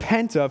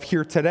repent of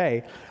here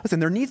today, listen,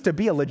 there needs to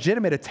be a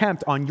legitimate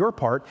attempt on your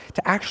part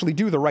to actually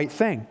do the right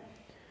thing.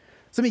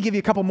 So let me give you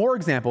a couple more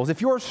examples.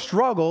 If your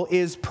struggle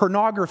is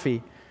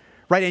pornography,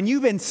 right? And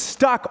you've been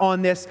stuck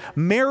on this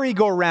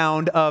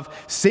merry-go-round of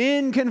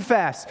sin,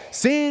 confess,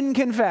 sin,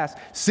 confess,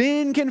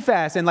 sin,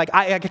 confess. And like,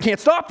 I can't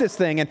stop this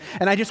thing. And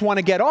I just want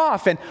to get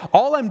off. And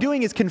all I'm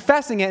doing is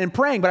confessing it and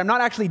praying, but I'm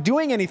not actually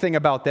doing anything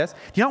about this.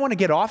 Do you not want to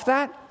get off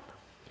that?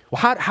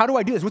 Well, how do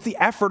I do this? What's the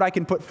effort I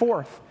can put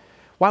forth?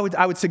 Well,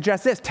 I would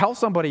suggest this. Tell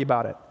somebody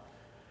about it.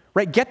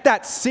 Right? Get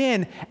that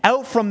sin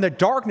out from the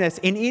darkness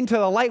and into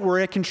the light where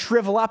it can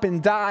shrivel up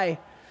and die.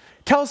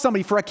 Tell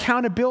somebody for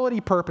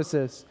accountability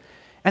purposes.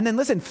 And then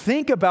listen,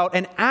 think about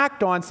and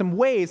act on some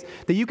ways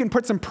that you can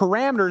put some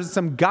parameters,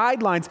 some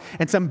guidelines,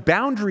 and some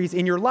boundaries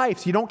in your life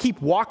so you don't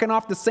keep walking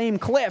off the same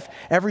cliff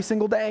every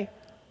single day.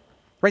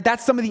 Right?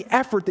 That's some of the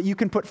effort that you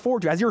can put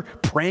forward to as you're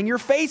praying your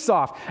face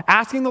off,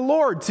 asking the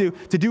Lord to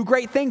do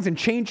great things and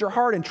change your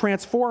heart and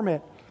transform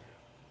it.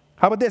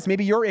 How about this?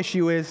 Maybe your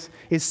issue is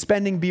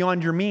spending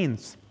beyond your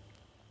means.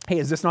 Hey,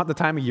 is this not the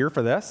time of year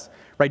for this?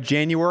 Right?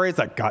 January, it's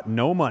like, got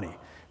no money.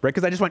 Right?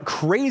 Because I just went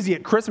crazy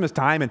at Christmas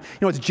time, and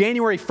it's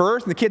January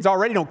 1st, and the kids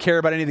already don't care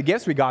about any of the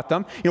gifts we got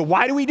them.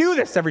 Why do we do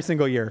this every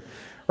single year?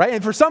 Right?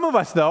 And for some of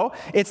us, though,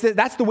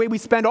 that's the way we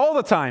spend all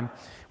the time.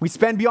 We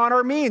spend beyond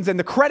our means, and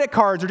the credit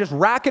cards are just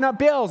racking up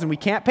bills, and we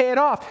can't pay it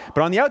off.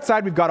 But on the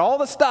outside, we've got all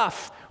the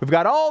stuff. We've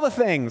got all the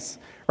things.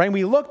 Right? And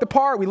we look the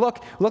part. We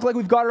look like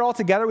we've got it all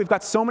together. We've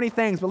got so many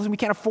things, but listen, we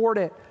can't afford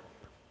it.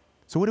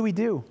 So what do we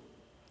do?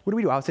 What do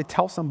we do? I would say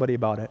tell somebody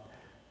about it.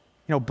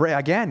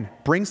 Again,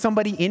 bring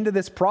somebody into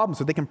this problem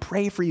so they can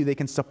pray for you, they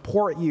can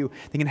support you,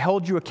 they can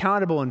hold you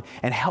accountable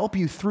and help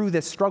you through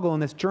this struggle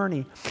and this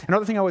journey.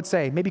 Another thing I would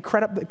say, maybe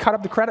cut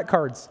up the credit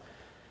cards.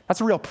 That's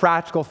a real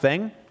practical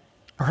thing.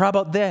 Or how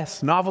about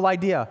this novel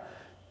idea?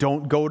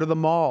 Don't go to the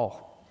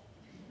mall.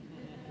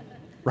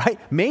 Right?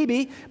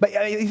 Maybe, but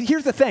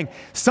here's the thing.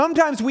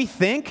 Sometimes we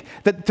think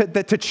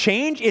that to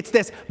change, it's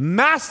this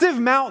massive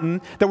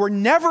mountain that we're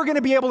never going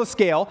to be able to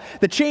scale.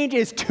 The change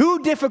is too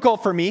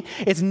difficult for me.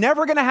 It's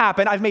never going to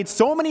happen. I've made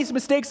so many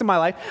mistakes in my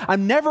life.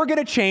 I'm never going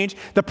to change.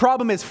 The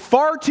problem is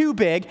far too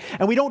big,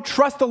 and we don't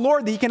trust the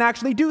Lord that He can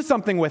actually do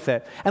something with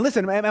it. And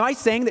listen, am I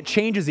saying that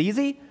change is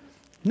easy?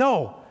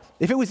 No.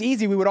 If it was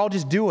easy, we would all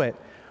just do it.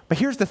 But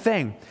here's the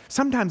thing.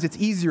 Sometimes it's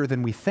easier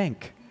than we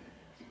think.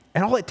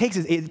 And all it takes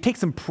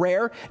some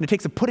prayer, and it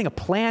takes putting a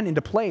plan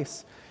into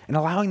place and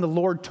allowing the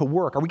Lord to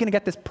work. Are we going to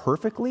get this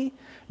perfectly?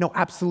 No,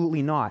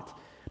 absolutely not.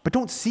 But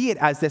don't see it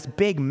as this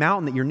big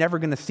mountain that you're never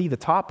going to see the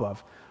top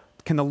of.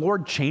 Can the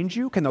Lord change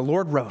you? Can the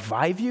Lord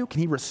revive you?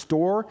 Can He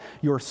restore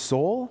your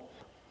soul?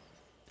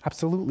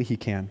 Absolutely He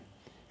can.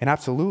 And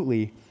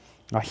absolutely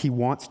He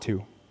wants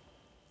to.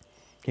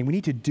 Okay, we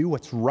need to do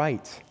what's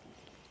right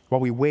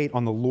while we wait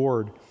on the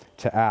Lord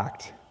to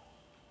act.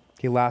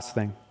 Okay, last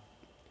thing.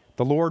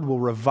 The Lord will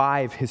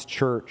revive His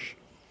church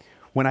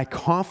when I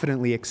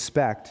confidently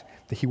expect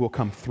that he will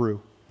come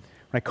through.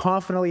 I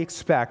confidently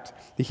expect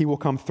that he will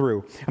come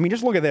through. I mean,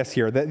 just look at this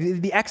here.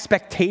 The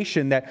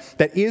expectation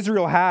that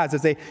Israel has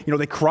as they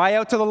cry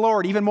out to the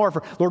Lord even more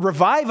for, Lord,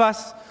 revive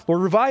us.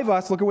 Lord, revive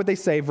us. Look at what they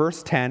say,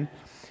 verse 10.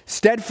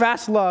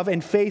 Steadfast love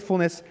and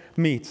faithfulness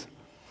meet.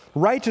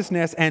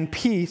 Righteousness and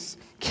peace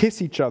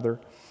kiss each other.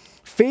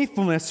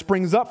 Faithfulness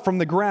springs up from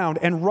the ground,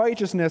 and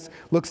righteousness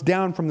looks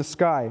down from the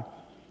sky.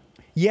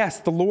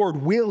 Yes, the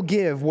Lord will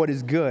give what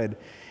is good,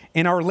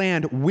 and our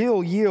land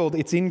will yield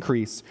its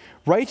increase.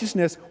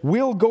 Righteousness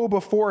will go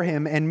before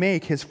him and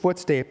make his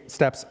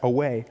footsteps a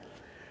way.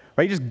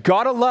 Right? You just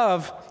gotta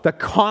love the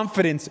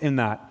confidence in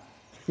that,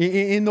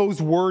 in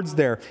those words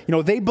there.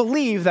 They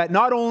believe that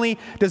not only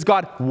does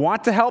God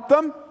want to help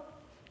them,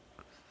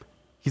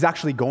 he's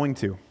actually going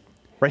to.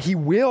 Right? He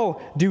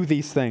will do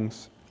these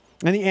things.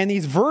 And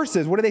these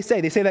verses, what do they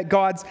say? They say that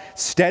God's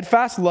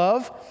steadfast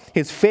love,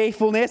 his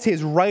faithfulness,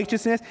 his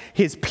righteousness,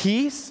 his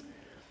peace,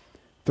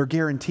 they're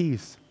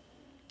guarantees.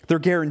 They're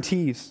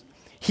guarantees.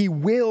 He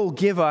will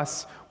give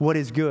us what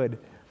is good.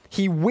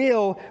 He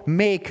will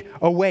make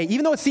a way.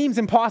 Even though it seems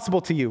impossible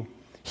to you,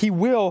 he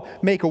will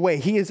make a way.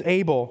 He is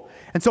able.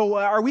 And so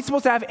are we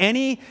supposed to have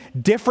any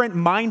different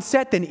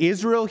mindset than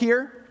Israel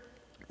here?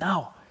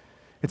 No.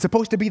 It's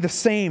supposed to be the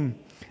same.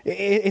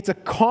 It's a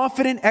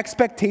confident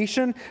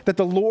expectation that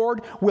the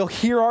Lord will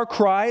hear our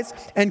cries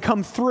and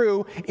come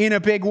through in a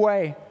big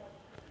way.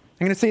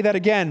 I'm going to say that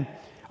again.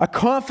 A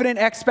confident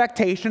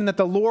expectation that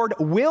the Lord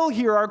will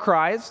hear our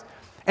cries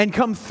and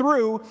come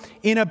through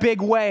in a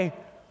big way.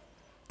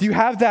 Do you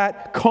have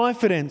that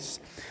confidence?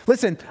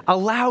 Listen,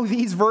 allow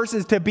these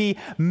verses to be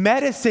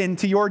medicine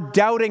to your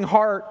doubting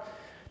heart,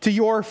 to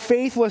your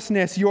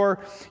faithlessness, your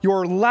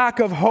lack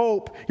of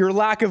hope, your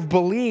lack of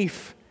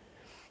belief.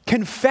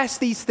 Confess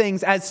these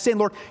things as sin.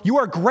 Lord, you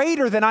are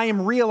greater than I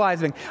am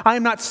realizing. I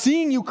am not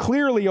seeing you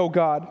clearly, O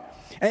God.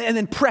 And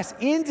then press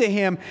into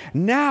him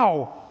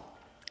now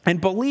and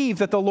believe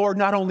that the Lord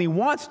not only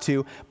wants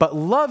to, but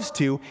loves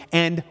to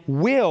and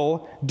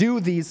will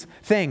do these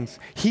things.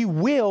 He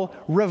will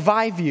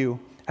revive you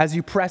as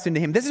you press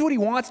into him. This is what he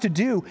wants to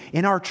do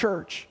in our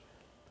church.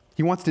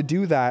 He wants to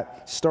do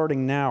that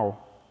starting now.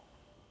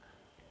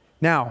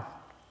 Now,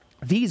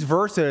 these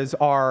verses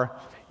are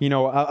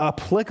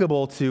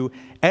applicable to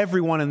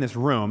everyone in this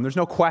room. There's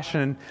no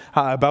question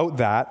about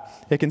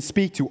that. It can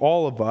speak to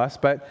all of us,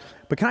 but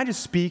can I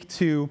just speak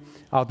to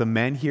the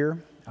men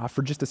here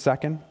for just a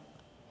second?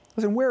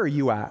 Listen, where are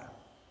you at?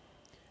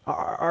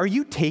 Are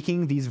you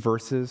taking these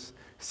verses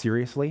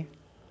seriously?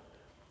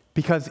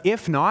 Because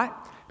if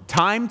not,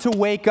 time to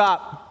wake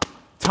up.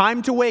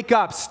 Time to wake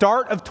up.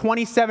 Start of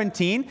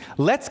 2017.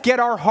 Let's get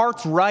our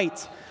hearts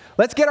right.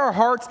 Let's get our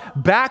hearts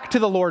back to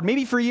the Lord.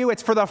 Maybe for you,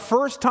 it's for the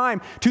first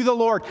time to the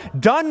Lord.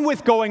 Done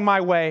with going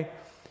my way.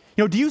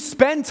 Do you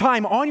spend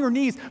time on your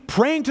knees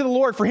praying to the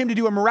Lord for him to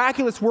do a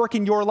miraculous work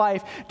in your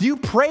life? Do you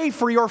pray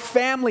for your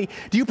family?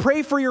 Do you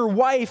pray for your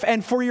wife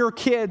and for your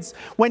kids?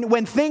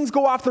 When things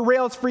go off the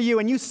rails for you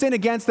and you sin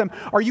against them,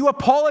 are you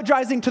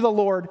apologizing to the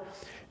Lord?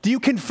 Do you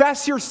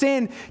confess your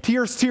sin to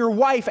your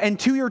wife and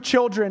to your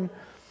children?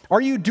 Are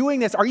you doing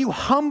this? Are you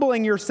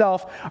humbling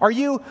yourself? Are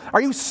you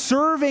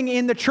serving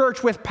in the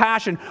church with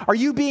passion? Are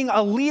you being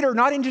a leader,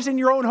 not just in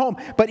your own home,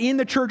 but in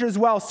the church as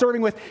well,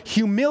 serving with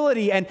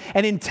humility and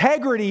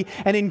integrity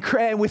and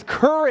with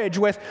courage,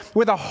 with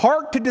a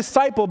heart to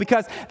disciple,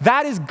 because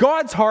that is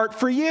God's heart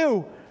for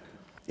you?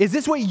 Is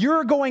this what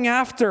you're going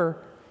after?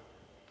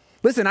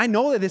 Listen, I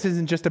know that this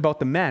isn't just about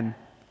the men.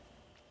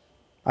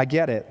 I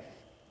get it.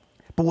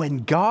 But when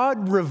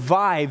God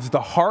revives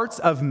the hearts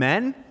of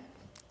men,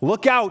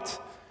 look out.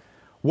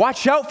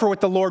 Watch out for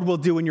what the Lord will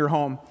do in your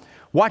home.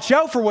 Watch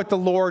out for what the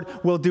Lord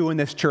will do in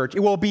this church. It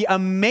will be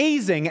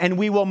amazing, and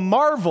we will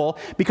marvel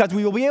because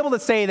we will be able to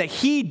say that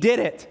he did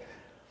it.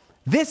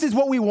 This is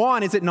what we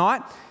want, is it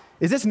not?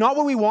 Is this not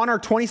what we want our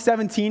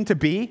 2017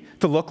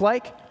 to look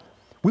like?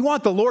 We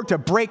want the Lord to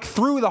break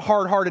through the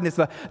hard-heartedness,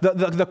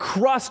 the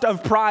crust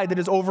of pride that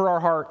is over our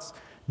hearts.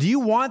 Do you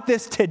want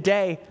this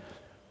today?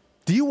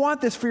 Do you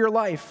want this for your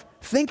life?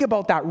 Think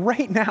about that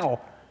right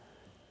now.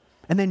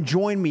 And then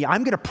join me.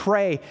 I'm going to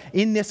pray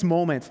in this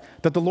moment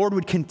that the Lord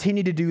would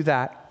continue to do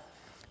that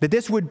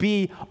this would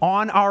be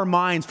on our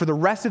minds for the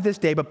rest of this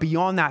day, but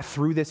beyond that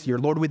through this year.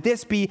 Lord, would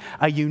this be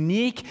a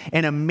unique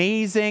and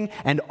amazing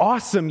and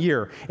awesome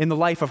year in the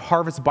life of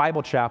Harvest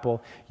Bible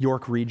Chapel,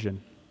 York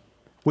Region?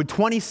 Would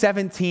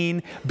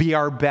 2017 be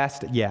our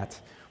best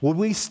yet? Would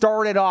we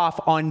start it off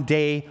on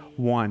day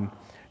one?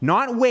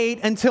 Not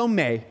wait until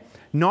May.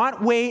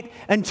 Not wait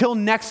until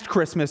next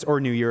Christmas or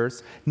New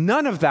Year's.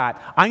 None of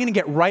that. I'm going to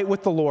get right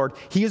with the Lord.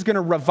 He is going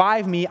to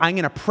revive me. I'm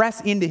going to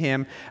press into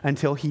him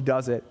until he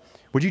does it.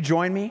 Would you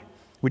join me?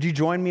 Would you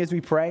join me as we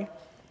pray?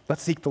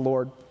 Let's seek the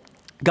Lord.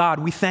 God,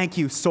 we thank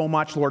you so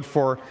much, Lord,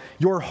 for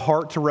your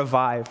heart to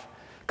revive.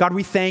 God,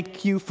 we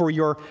thank you for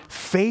your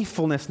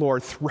faithfulness,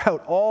 Lord,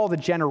 throughout all the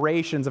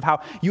generations of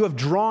how you have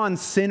drawn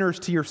sinners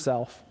to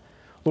yourself.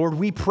 Lord,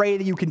 we pray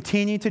that you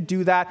continue to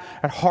do that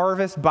at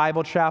Harvest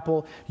Bible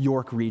Chapel,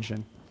 York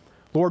Region.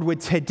 Lord,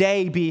 would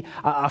today be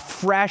a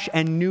fresh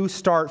and new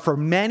start for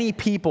many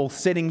people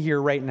sitting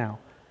here right now.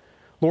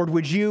 Lord,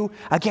 would you,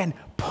 again,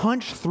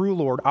 punch through,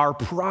 Lord, our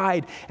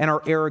pride and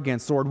our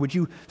arrogance. Lord, would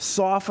you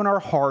soften our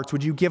hearts?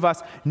 Would you give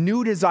us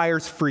new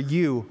desires for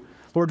you?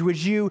 Lord,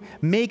 would you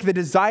make the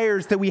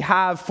desires that we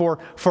have for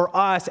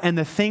us and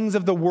the things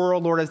of the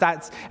world, Lord, as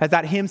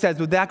that hymn says,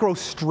 would that grow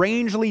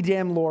strangely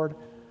dim, Lord?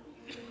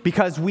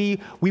 Because we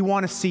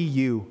want to see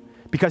you,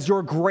 because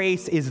your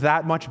grace is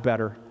that much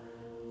better.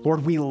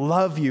 Lord, we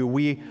love you.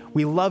 We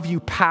love you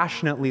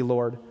passionately,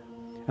 Lord.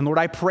 And Lord,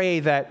 I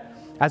pray that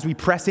as we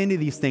press into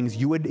these things,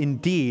 you would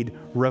indeed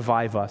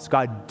revive us.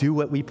 God, do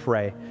what we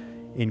pray.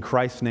 In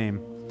Christ's name,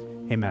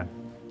 amen.